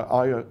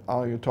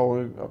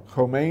Ayatollah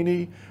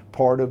Khomeini,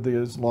 part of the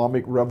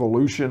Islamic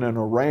revolution in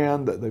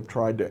Iran that they've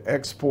tried to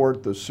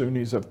export. The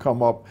Sunnis have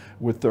come up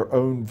with their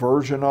own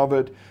version of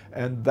it,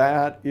 and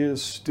that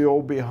is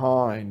still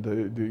behind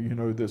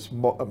this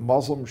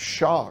Muslim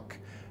shock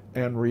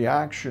and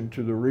reaction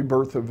to the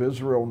rebirth of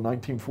Israel in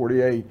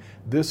 1948.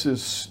 This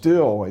is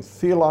still a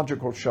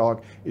theological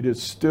shock. It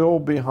is still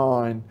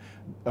behind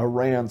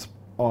Iran's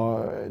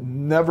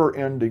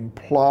never-ending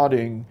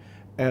plotting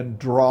and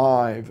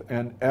drive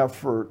and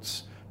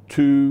efforts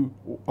to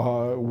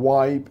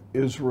wipe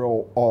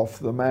Israel off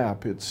the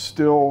map. It's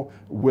still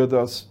with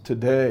us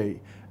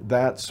today,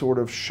 that sort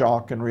of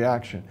shock and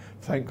reaction.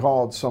 Thank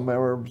God some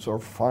Arabs are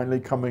finally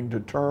coming to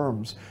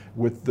terms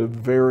with the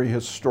very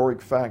historic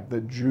fact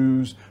that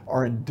Jews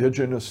are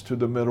indigenous to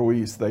the Middle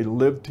East. They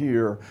lived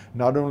here,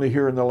 not only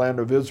here in the land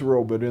of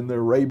Israel, but in the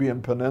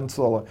Arabian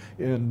Peninsula,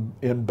 in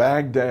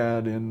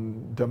Baghdad,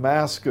 in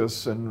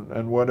Damascus,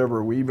 and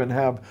whatever. We even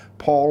have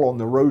Paul on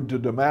the road to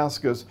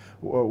Damascus.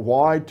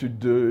 Why?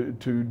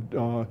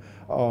 To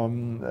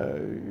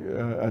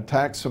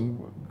attack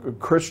some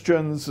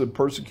Christians,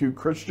 persecute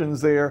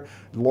Christians there,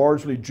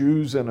 largely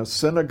Jews in a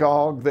synagogue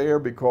synagogue there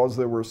because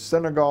there were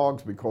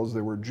synagogues, because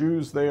there were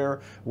Jews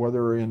there,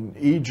 whether in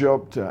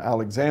Egypt,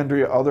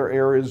 Alexandria, other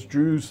areas,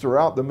 Jews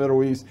throughout the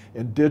Middle East,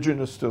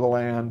 indigenous to the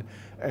land.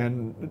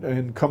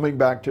 And coming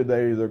back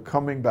today, they're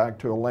coming back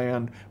to a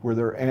land where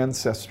their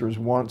ancestors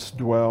once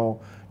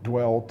dwelt,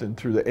 and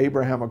through the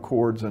Abraham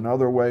Accords and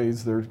other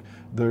ways, they're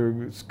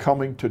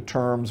coming to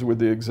terms with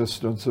the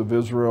existence of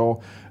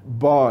Israel.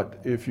 But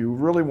if you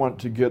really want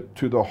to get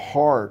to the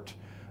heart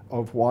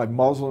of why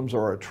Muslims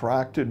are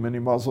attracted, many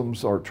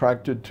Muslims are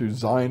attracted to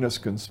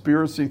Zionist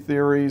conspiracy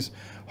theories,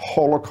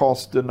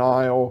 Holocaust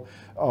denial,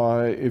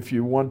 if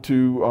you want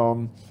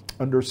to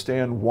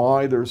understand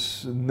why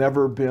there's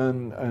never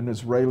been an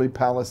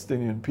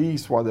Israeli-Palestinian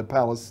peace, why the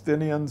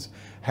Palestinians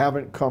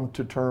haven't come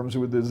to terms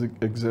with the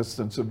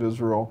existence of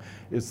Israel.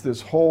 It's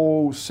this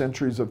whole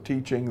centuries of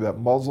teaching that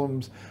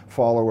Muslims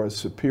follow a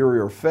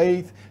superior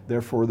faith,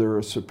 therefore they're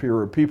a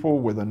superior people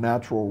with a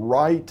natural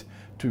right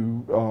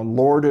to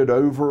lord it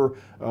over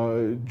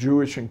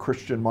Jewish and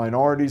Christian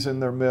minorities in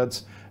their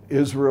midst.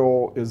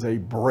 Israel is a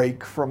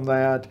break from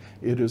that.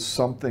 It is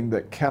something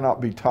that cannot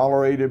be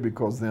tolerated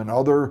because then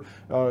other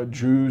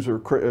Jews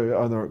or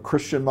other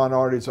Christian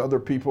minorities,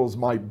 other peoples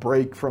might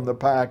break from the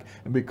pack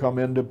and become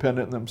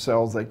independent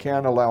themselves. They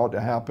can't allow it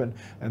to happen.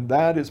 And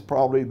that is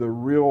probably the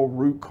real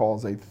root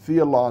cause, a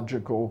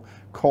theological,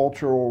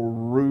 cultural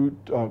root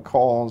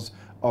cause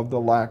of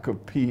the lack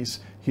of peace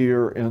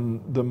here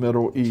in the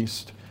Middle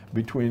East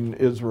between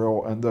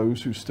Israel and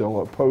those who still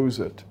oppose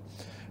it.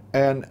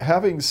 And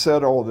having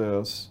said all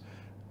this,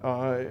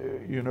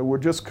 we'll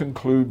just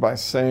conclude by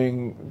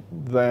saying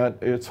that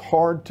it's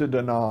hard to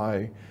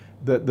deny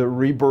that the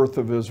rebirth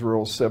of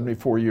Israel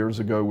 74 years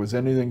ago was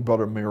anything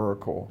but a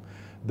miracle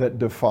that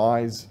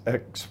defies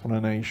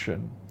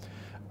explanation.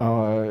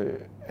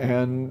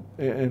 And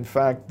in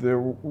fact, there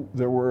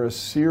were a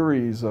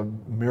series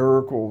of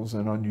miracles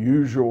and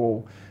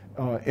unusual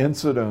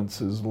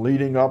incidences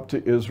leading up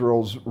to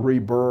Israel's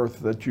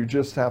rebirth that you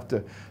just have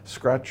to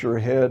scratch your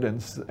head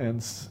and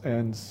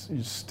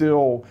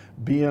still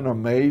be in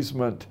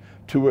amazement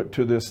to it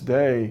to this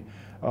day.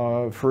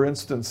 For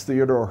instance,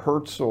 Theodor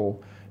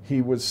Herzl,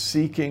 he was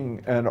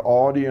seeking an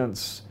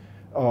audience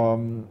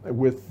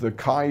with the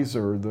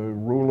Kaiser, the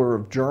ruler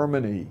of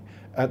Germany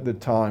at the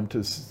time,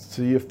 to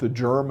see if the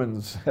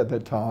Germans at the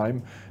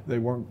time, they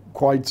weren't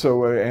quite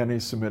so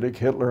anti-Semitic.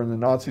 Hitler and the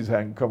Nazis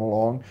hadn't come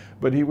along,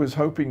 but he was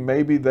hoping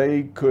maybe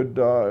they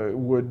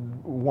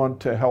would want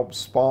to help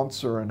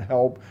sponsor and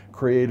help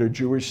create a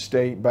Jewish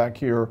state back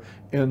here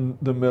in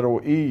the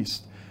Middle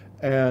East.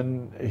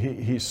 And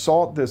he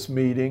sought this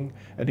meeting,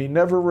 and he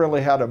never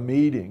really had a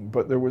meeting,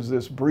 but there was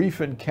this brief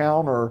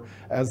encounter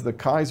as the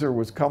Kaiser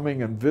was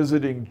coming and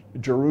visiting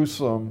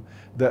Jerusalem,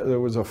 that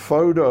there was a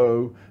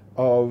photo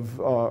of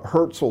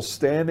Herzl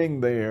standing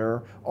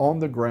there on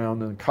the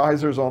ground, and the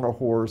Kaiser's on a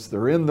horse.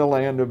 They're in the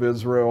land of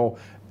Israel,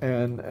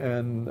 and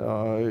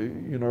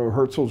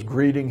Herzl's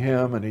greeting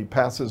him, and he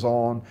passes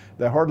on.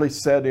 They hardly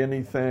said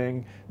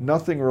anything.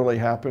 Nothing really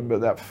happened, but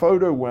that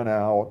photo went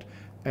out,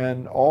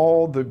 and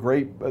all the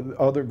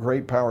other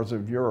great powers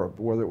of Europe,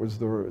 whether it was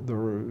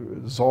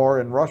the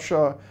Tsar in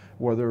Russia,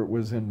 whether it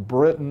was in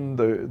Britain,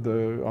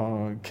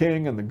 the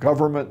king and the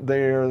government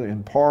there,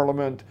 in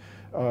Parliament,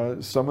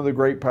 some of the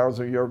great powers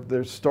of Europe,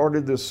 there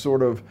started this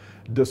sort of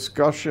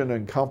discussion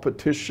and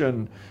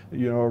competition,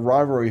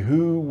 rivalry,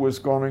 who was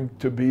going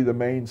to be the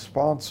main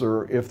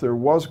sponsor if there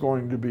was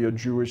going to be a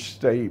Jewish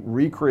state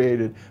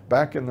recreated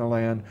back in the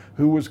land,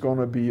 who was going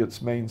to be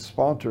its main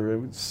sponsor. It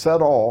would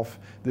set off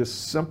this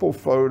simple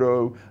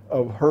photo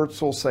of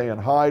Herzl saying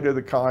hi to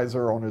the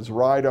Kaiser on his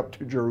ride up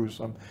to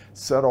Jerusalem,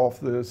 set off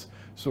this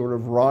sort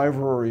of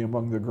rivalry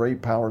among the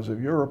great powers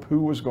of Europe, who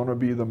was going to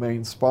be the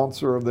main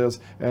sponsor of this.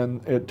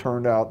 And it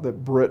turned out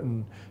that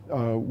Britain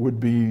would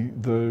be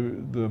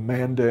the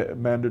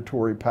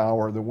mandatory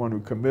power, the one who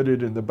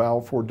committed in the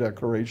Balfour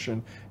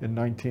Declaration in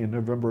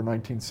November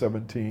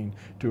 1917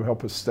 to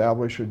help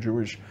establish a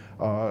Jewish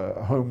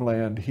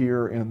homeland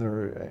here in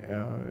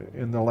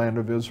the land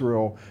of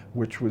Israel,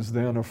 which was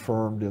then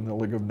affirmed in the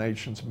League of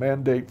Nations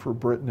mandate for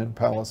Britain and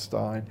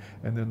Palestine,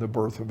 and then the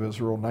birth of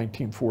Israel,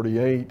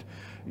 1948.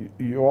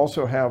 You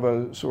also have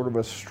a sort of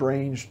a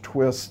strange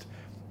twist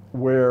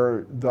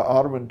where the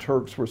Ottoman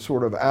Turks were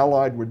sort of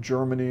allied with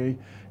Germany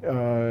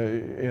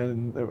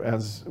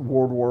as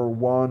World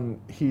War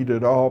I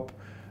heated up,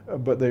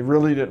 but they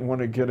really didn't want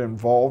to get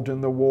involved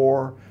in the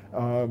war.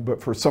 But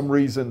for some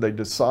reason they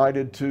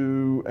decided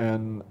to,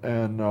 and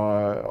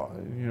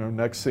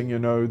next thing you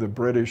know, the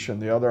British and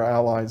the other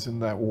allies in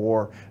that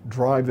war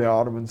drive the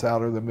Ottomans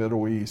out of the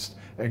Middle East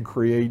and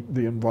create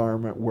the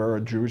environment where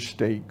a Jewish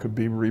state could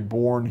be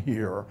reborn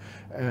here.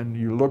 And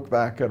you look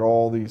back at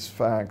all these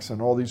facts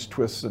and all these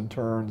twists and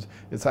turns,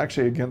 it's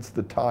actually against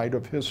the tide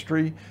of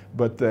history,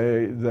 but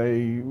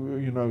they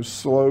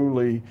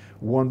slowly,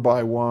 one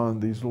by one,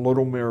 these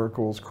little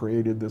miracles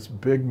created this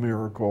big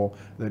miracle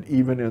that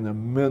even in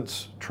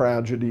immense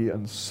tragedy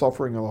and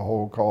suffering of the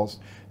Holocaust,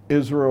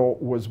 Israel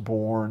was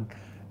born.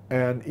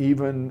 And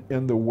even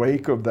in the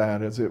wake of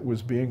that, as it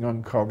was being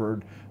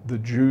uncovered, the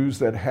Jews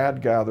that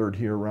had gathered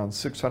here, around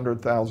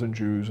 600,000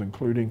 Jews,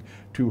 including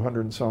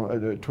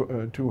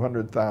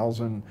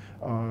 200,000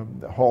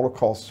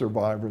 Holocaust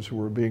survivors who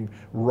were being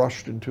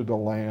rushed into the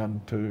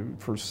land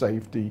for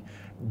safety,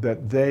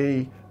 that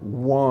they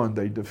won.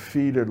 They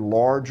defeated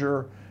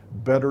larger,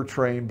 better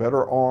trained,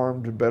 better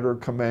armed, better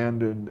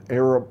commanded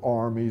Arab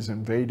armies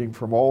invading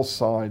from all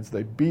sides.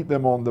 They beat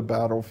them on the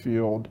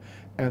battlefield,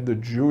 and the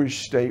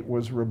Jewish state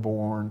was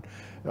reborn.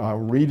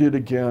 Read it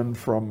again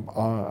from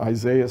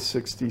Isaiah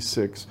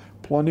 66.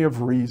 Plenty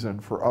of reason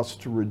for us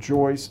to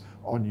rejoice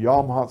on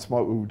Yom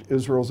HaAtzmaut,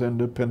 Israel's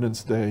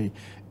Independence Day,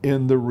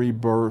 in the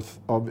rebirth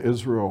of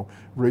Israel.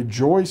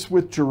 Rejoice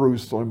with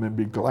Jerusalem and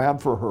be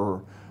glad for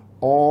her.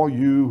 All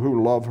you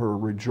who love her,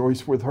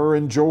 rejoice with her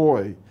in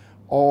joy.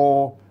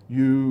 All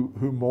you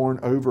who mourn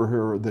over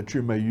her, that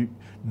you may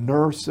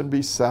nurse and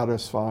be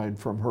satisfied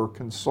from her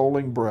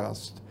consoling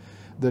breast,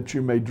 that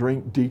you may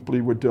drink deeply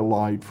with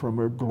delight from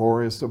her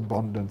glorious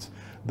abundance.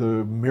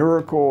 The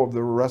miracle of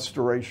the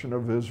restoration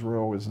of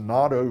Israel is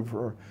not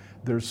over.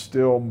 There's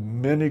still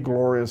many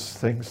glorious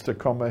things to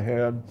come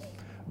ahead,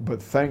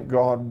 but thank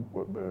God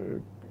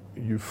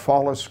you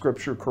follow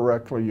Scripture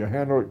correctly, you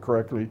handle it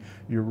correctly,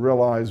 you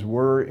realize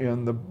we're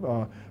in the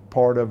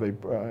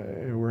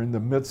we're in the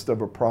midst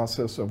of a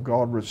process of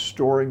God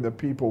restoring the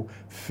people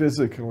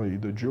physically,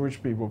 the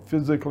Jewish people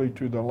physically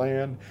to the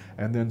land,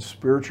 and then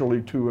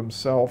spiritually to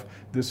himself.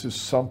 This is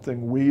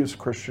something we as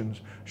Christians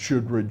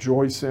should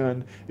rejoice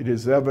in. It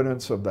is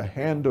evidence of the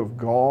hand of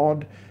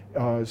God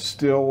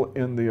still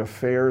in the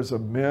affairs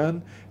of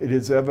men. It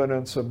is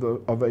evidence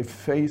of a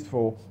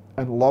faithful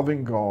and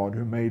loving God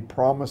who made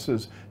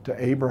promises to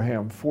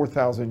Abraham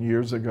 4,000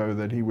 years ago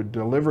that he would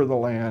deliver the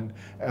land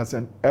as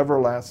an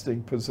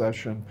everlasting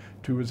possession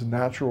to his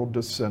natural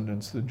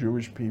descendants, the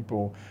Jewish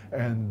people.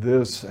 And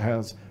this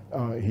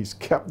he's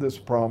kept this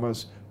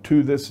promise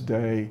to this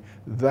day.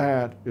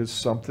 That is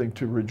something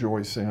to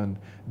rejoice in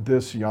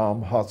this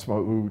Yom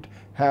HaAtzmaut.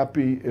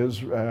 Happy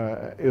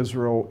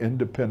Israel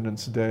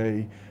Independence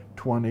Day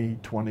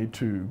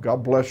 2022.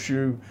 God bless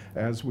you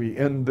as we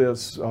end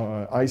this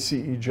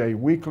ICEJ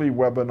weekly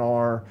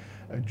webinar.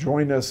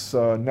 Join us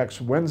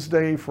next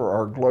Wednesday for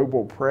our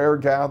global prayer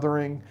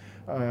gathering,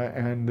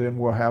 and then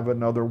we'll have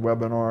another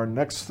webinar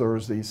next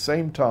Thursday,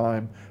 same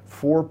time,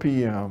 4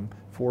 p.m.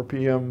 4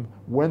 p.m.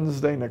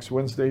 Wednesday, next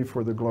Wednesday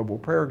for the global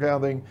prayer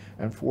gathering,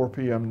 and 4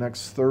 p.m.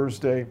 next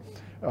Thursday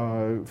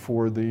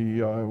for the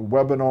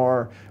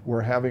webinar.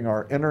 We're having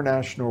our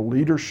International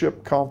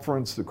Leadership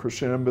Conference. The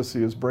Christian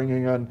Embassy is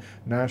bringing in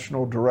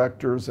national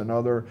directors and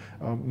other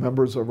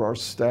members of our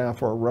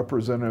staff, our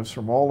representatives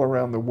from all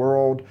around the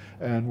world,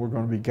 and we're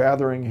going to be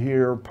gathering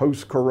here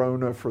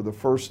post-corona for the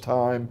first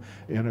time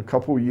in a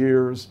couple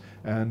years,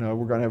 and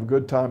we're going to have a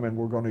good time, and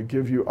we're going to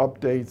give you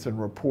updates and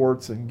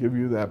reports and give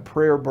you that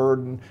prayer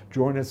burden.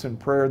 Join us in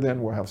prayer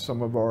then. We'll have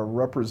some of our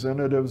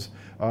representatives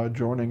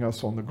joining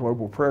us on the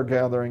global prayer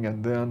gathering,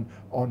 and then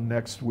on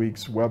next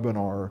week's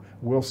webinar.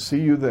 We'll see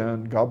you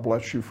then. God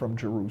bless you from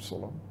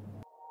Jerusalem.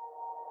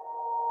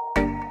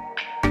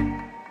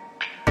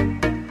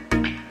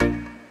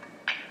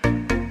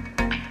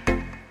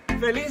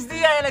 Feliz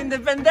Día de la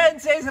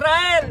Independencia,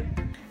 Israel!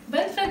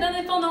 Bonne fête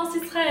d'indépendance,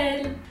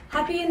 Israël!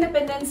 Happy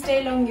Independence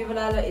Day, long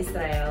jubilalo,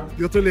 Israel!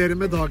 Gratulerer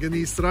med dagen,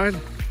 Israel!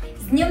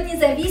 С Днем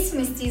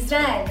независимости,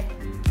 Израиль!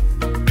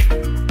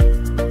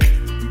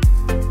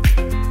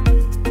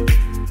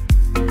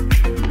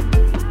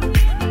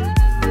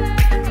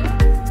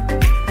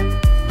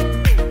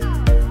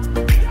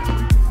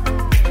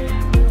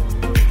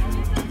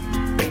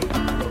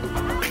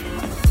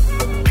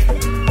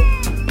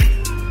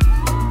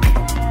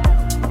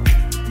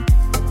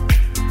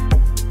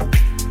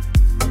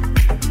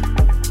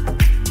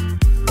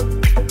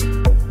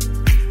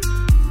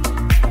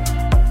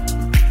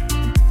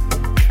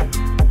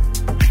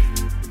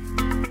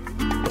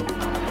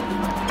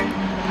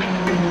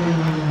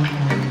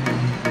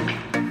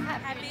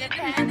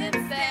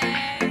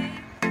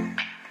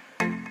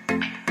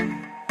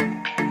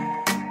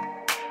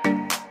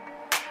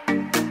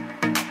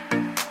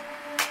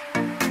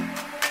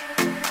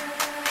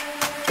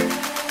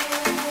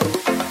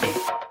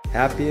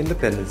 Happy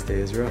Independence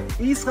Day, Israel.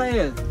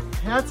 Israel,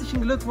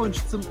 herzlichen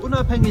Glückwunsch zum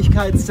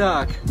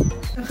Unabhängigkeitstag.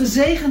 Een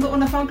gezegende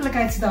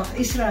onafhankelijkheidsdag,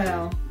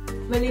 Israël.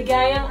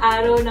 Maligayang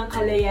araw ng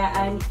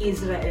kalayaan,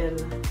 Israel.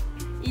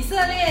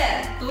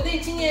 Israel, 独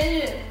立纪念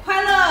日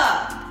快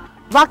乐!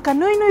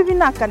 Wakanui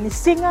vinaka ni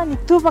singa ni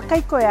tuva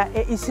kaikoya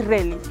e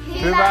Israeli.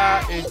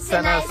 Tuva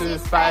itsenasu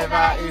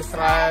spaiva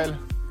Israel.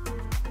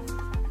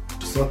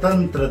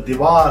 स्वतंत्र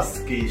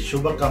दिवस की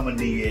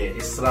शुभकामनाएं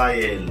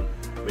इस्राएल.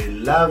 We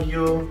love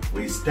you,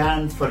 we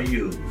stand for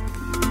you.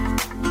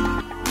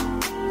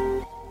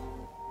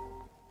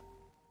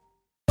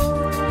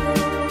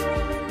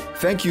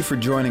 Thank you for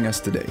joining us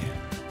today.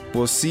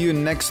 We'll see you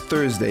next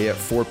Thursday at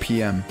 4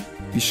 p.m.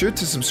 Be sure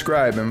to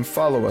subscribe and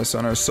follow us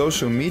on our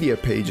social media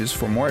pages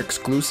for more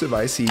exclusive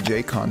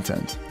ICEJ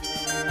content.